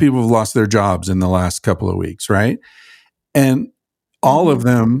know a lot of people have lost their jobs in the last couple of weeks, right? And all of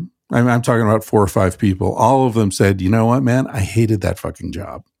them, I'm talking about 4 or 5 people, all of them said, you know what, man, I hated that fucking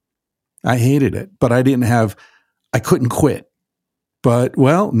job. I hated it, but I couldn't quit. But,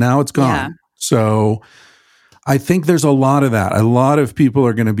 well, now it's gone. Yeah. So I think there's a lot of that. A lot of people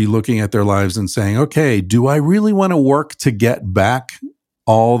are going to be looking at their lives and saying, okay, do I really want to work to get back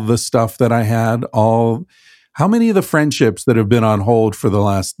all the stuff that I had? How many of the friendships that have been on hold for the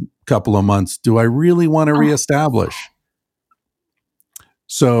last couple of months do I really want to reestablish?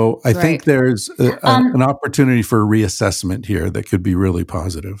 So I think there's an opportunity for reassessment here that could be really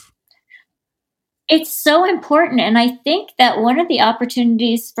positive. It's so important. And I think that one of the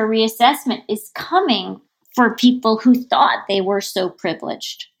opportunities for reassessment is coming for people who thought they were so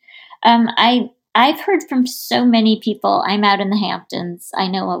privileged. I've heard from so many people. I'm out in the Hamptons. I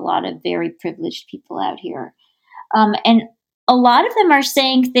know a lot of very privileged people out here. And a lot of them are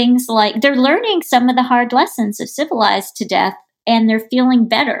saying things like they're learning some of the hard lessons of Civilized to Death, and they're feeling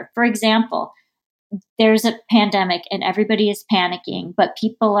better. For example, there's a pandemic and everybody is panicking, but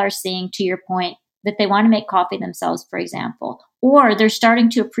people are saying, to your point, that they want to make coffee themselves, for example, or they're starting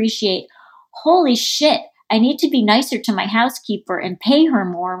to appreciate, holy shit, I need to be nicer to my housekeeper and pay her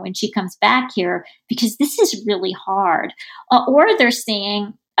more when she comes back here because this is really hard. Or they're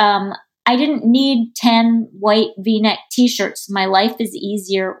saying, I didn't need 10 white V-neck t-shirts. My life is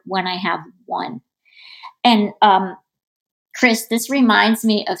easier when I have one. And Chris, this reminds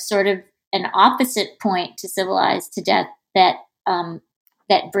me of sort of an opposite point to Civilized to Death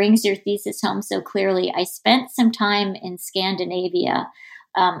that brings your thesis home so clearly. I spent some time in Scandinavia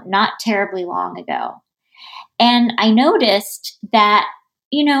not terribly long ago. And I noticed that,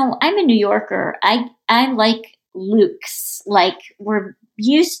 I'm a New Yorker. I like lukes. Like, we're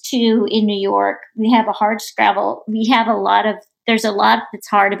used to in New York, we have a hard scrabble. There's a lot that's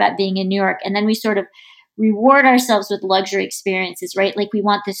hard about being in New York. And then we sort of reward ourselves with luxury experiences, right? Like, we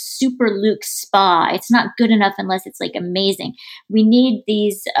want this super luxe spa. It's not good enough unless it's like amazing. We need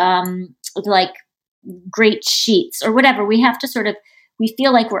these like great sheets or whatever. We have to sort of we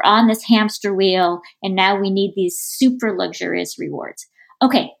feel like we're on this hamster wheel and now we need these super luxurious rewards.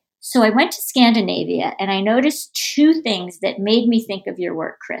 Okay, so I went to Scandinavia and I noticed two things that made me think of your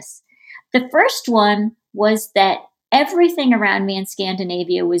work, Chris. The first one was that everything around me in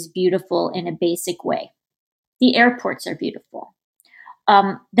Scandinavia was beautiful in a basic way. The airports are beautiful.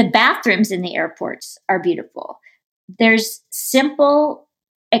 The bathrooms in the airports are beautiful. There's simple,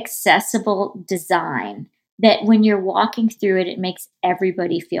 accessible design that when you're walking through it, it makes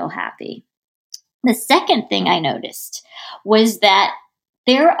everybody feel happy. The second thing I noticed was that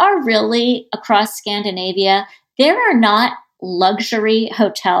there are really, across Scandinavia, there are not luxury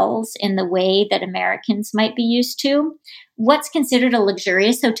hotels in the way that Americans might be used to. What's considered a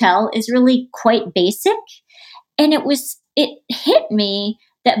luxurious hotel is really quite basic. And it hit me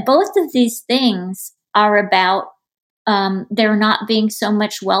that both of these things are about there not being so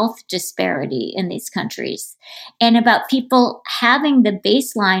much wealth disparity in these countries, and about people having the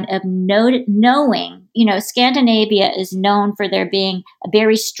baseline of knowing, Scandinavia is known for there being a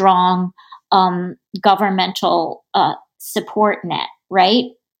very strong governmental support net, right?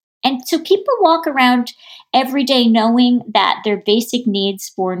 And so people walk around every day knowing that their basic needs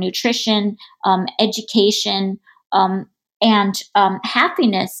for nutrition, education, and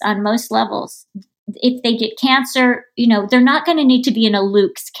happiness on most levels. If they get cancer, they're not going to need to be in a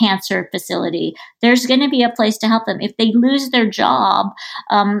Luke's cancer facility. There's going to be a place to help them. If they lose their job,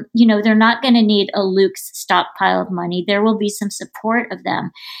 they're not going to need a Luke's stockpile of money. There will be some support of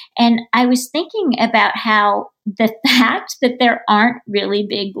them. And I was thinking about how the fact that there aren't really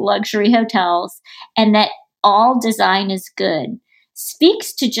big luxury hotels and that all design is good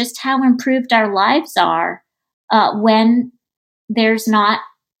speaks to just how improved our lives are when there's not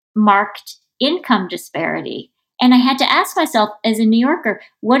marked income disparity. And I had to ask myself as a New Yorker,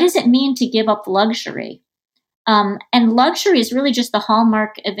 what does it mean to give up luxury? And luxury is really just the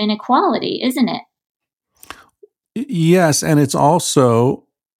hallmark of inequality, isn't it? Yes, and it's also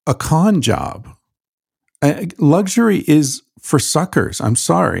a con job. Luxury is for suckers. I'm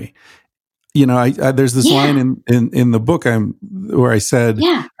sorry. There's this line in the book where I said,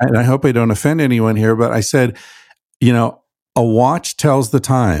 and I hope I don't offend anyone here, but I said, a watch tells the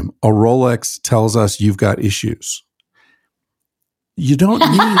time. A Rolex tells us you've got issues. You don't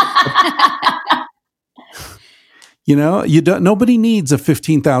need, nobody needs a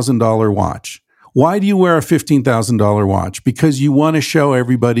 $15,000 watch. Why do you wear a $15,000 watch? Because you want to show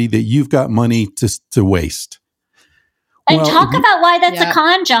everybody that you've got money to waste. And talk about why that's a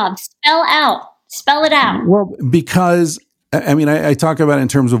con job. Spell it out. Well, because I talk about it in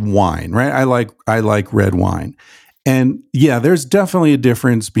terms of wine, right? I like red wine. And there's definitely a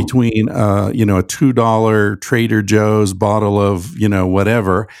difference between, a $2 Trader Joe's bottle of,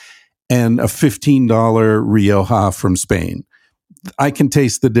 whatever, and a $15 Rioja from Spain. I can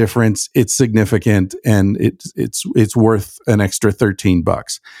taste the difference. It's significant, and it's worth an extra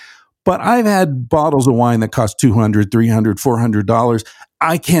 $13. But I've had bottles of wine that cost $200, $300, $400.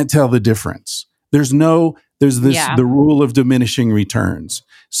 I can't tell the difference. There's the rule of diminishing returns.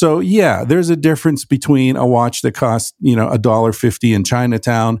 So there's a difference between a watch that costs, $1.50 in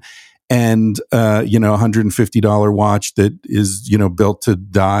Chinatown and, $150 watch that is, built to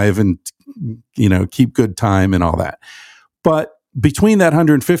dive and, keep good time and all that. But between that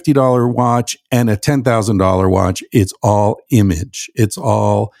 $150 watch and a $10,000 watch, it's all image. It's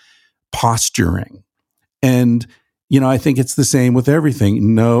all posturing. And, I think it's the same with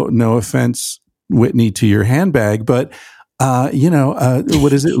everything. No offense, Whitney, to your handbag, but what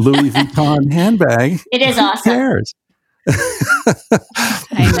is it? Louis Vuitton handbag. It is awesome. Who cares?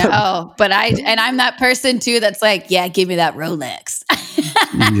 I know, but I'm that person too. That's like, give me that Rolex.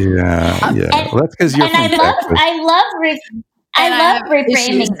 Well, that's because you're. And I love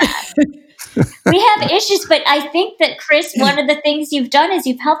reframing that. We have issues, but I think that, Chris, one of the things you've done is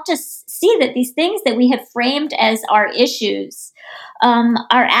you've helped us see that these things that we have framed as our issues are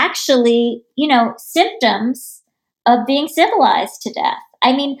actually, symptoms of being civilized to death.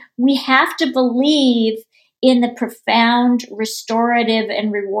 I mean, we have to believe in the profound restorative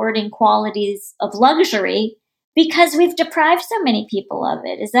and rewarding qualities of luxury because we've deprived so many people of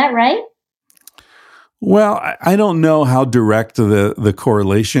it. Is that right? Well, I don't know how direct the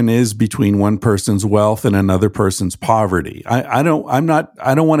correlation is between one person's wealth and another person's poverty. I don't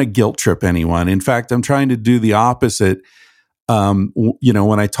want to guilt trip anyone. In fact, I'm trying to do the opposite.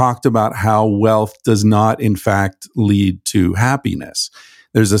 When I talked about how wealth does not, in fact, lead to happiness.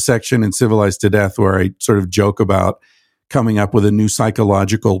 There's a section in Civilized to Death where I sort of joke about coming up with a new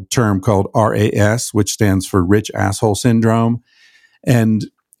psychological term called RAS, which stands for Rich Asshole Syndrome. And,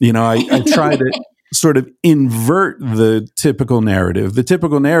 I tried it. sort of invert the typical narrative. The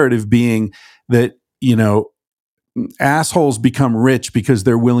typical narrative being that, assholes become rich because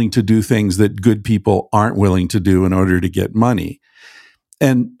they're willing to do things that good people aren't willing to do in order to get money.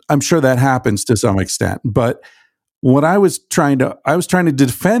 And I'm sure that happens to some extent. But what I was trying to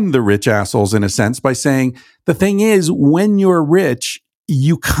defend the rich assholes in a sense by saying the thing is, when you're rich,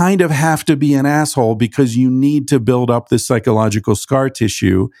 you kind of have to be an asshole because you need to build up this psychological scar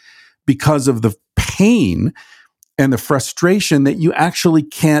tissue because of the pain and the frustration that you actually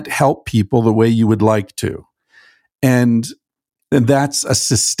can't help people the way you would like to. And that's a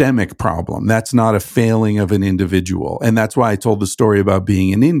systemic problem. That's not a failing of an individual. And that's why I told the story about being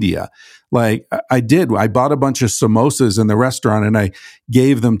in India. Like I bought a bunch of samosas in the restaurant and I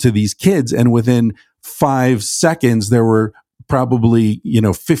gave them to these kids. And within 5 seconds, there were probably,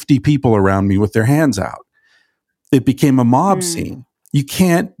 50 people around me with their hands out. It became a mob scene. You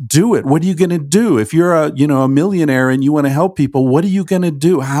can't do it. What are you going to do? If you're a millionaire and you want to help people, what are you going to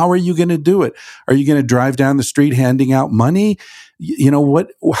do? How are you going to do it? Are you going to drive down the street handing out money?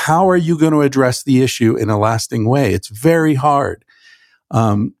 How are you going to address the issue in a lasting way? It's very hard.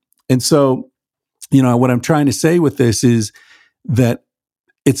 And so, what I'm trying to say with this is that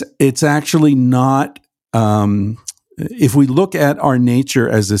it's actually not, if we look at our nature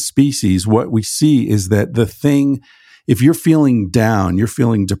as a species, what we see is that if you're feeling down, you're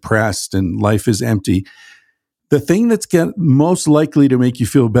feeling depressed and life is empty, the thing that's most likely to make you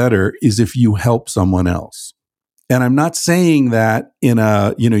feel better is if you help someone else. And I'm not saying that in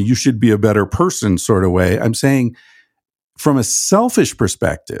a, you should be a better person sort of way. I'm saying from a selfish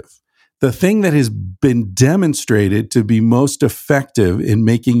perspective, the thing that has been demonstrated to be most effective in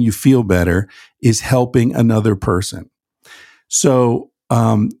making you feel better is helping another person. So,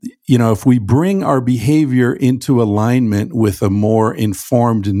 if we bring our behavior into alignment with a more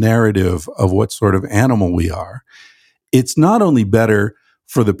informed narrative of what sort of animal we are, it's not only better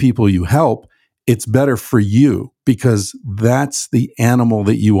for the people you help, it's better for you because that's the animal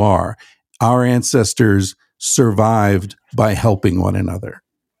that you are. Our ancestors survived by helping one another.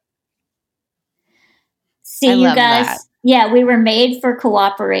 See, you guys, we were made for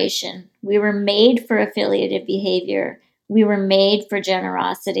cooperation. We were made for affiliative behavior. We were made for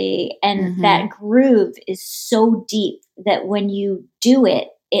generosity. And that groove is so deep that when you do it,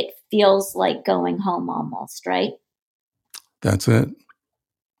 it feels like going home almost, right? That's it.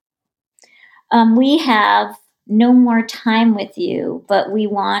 We have no more time with you, but we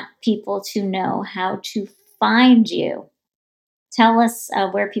want people to know how to find you. Tell us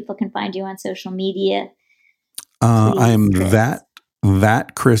where people can find you on social media. I'm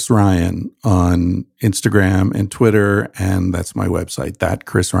that Chris Ryan on Instagram and Twitter, and that's my website,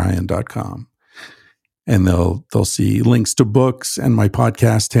 thatchrisryan.com. And they'll see links to books and my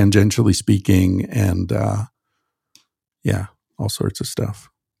podcast, Tangentially Speaking, and all sorts of stuff.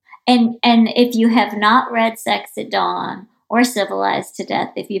 And if you have not read Sex at Dawn or Civilized to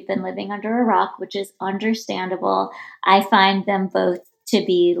Death, if you've been living under a rock, which is understandable, I find them both to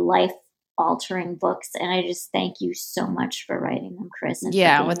be life-altering books. And I just thank you so much for writing them, Chris.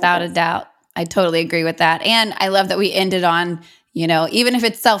 Yeah, without a doubt. I totally agree with that. And I love that we ended on, even if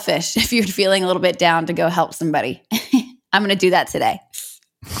it's selfish, if you're feeling a little bit down, to go help somebody. I'm going to do that today.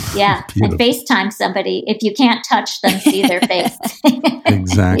 Yeah. And FaceTime somebody. If you can't touch them, see their face.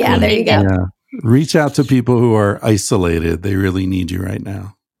 Exactly. Yeah, there you go. Yeah. Reach out to people who are isolated. They really need you right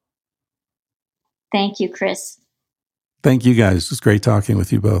now. Thank you, Chris. Thank you, guys. It was great talking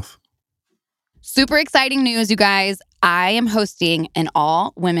with you both. Super exciting news, you guys. I am hosting an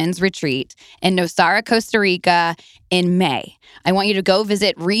all-women's retreat in Nosara, Costa Rica in May. I want you to go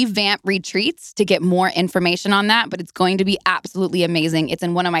visit Revamp Retreats to get more information on that, but it's going to be absolutely amazing. It's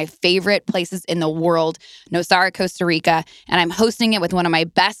in one of my favorite places in the world, Nosara, Costa Rica, and I'm hosting it with one of my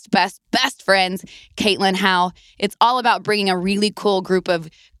best friends, Caitlin Howe. It's all about bringing a really cool group of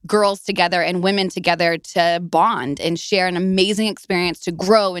girls together and women together to bond and share an amazing experience to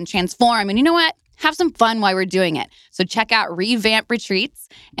grow and transform. And you know what? Have some fun while we're doing it. So check out Revamp Retreats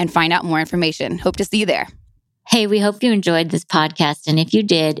and find out more information. Hope to see you there. Hey, we hope you enjoyed this podcast. And if you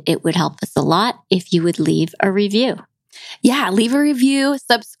did, it would help us a lot if you would leave a review. Yeah, leave a review,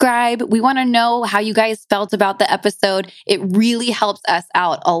 subscribe. We want to know how you guys felt about the episode. It really helps us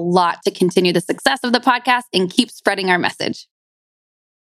out a lot to continue the success of the podcast and keep spreading our message.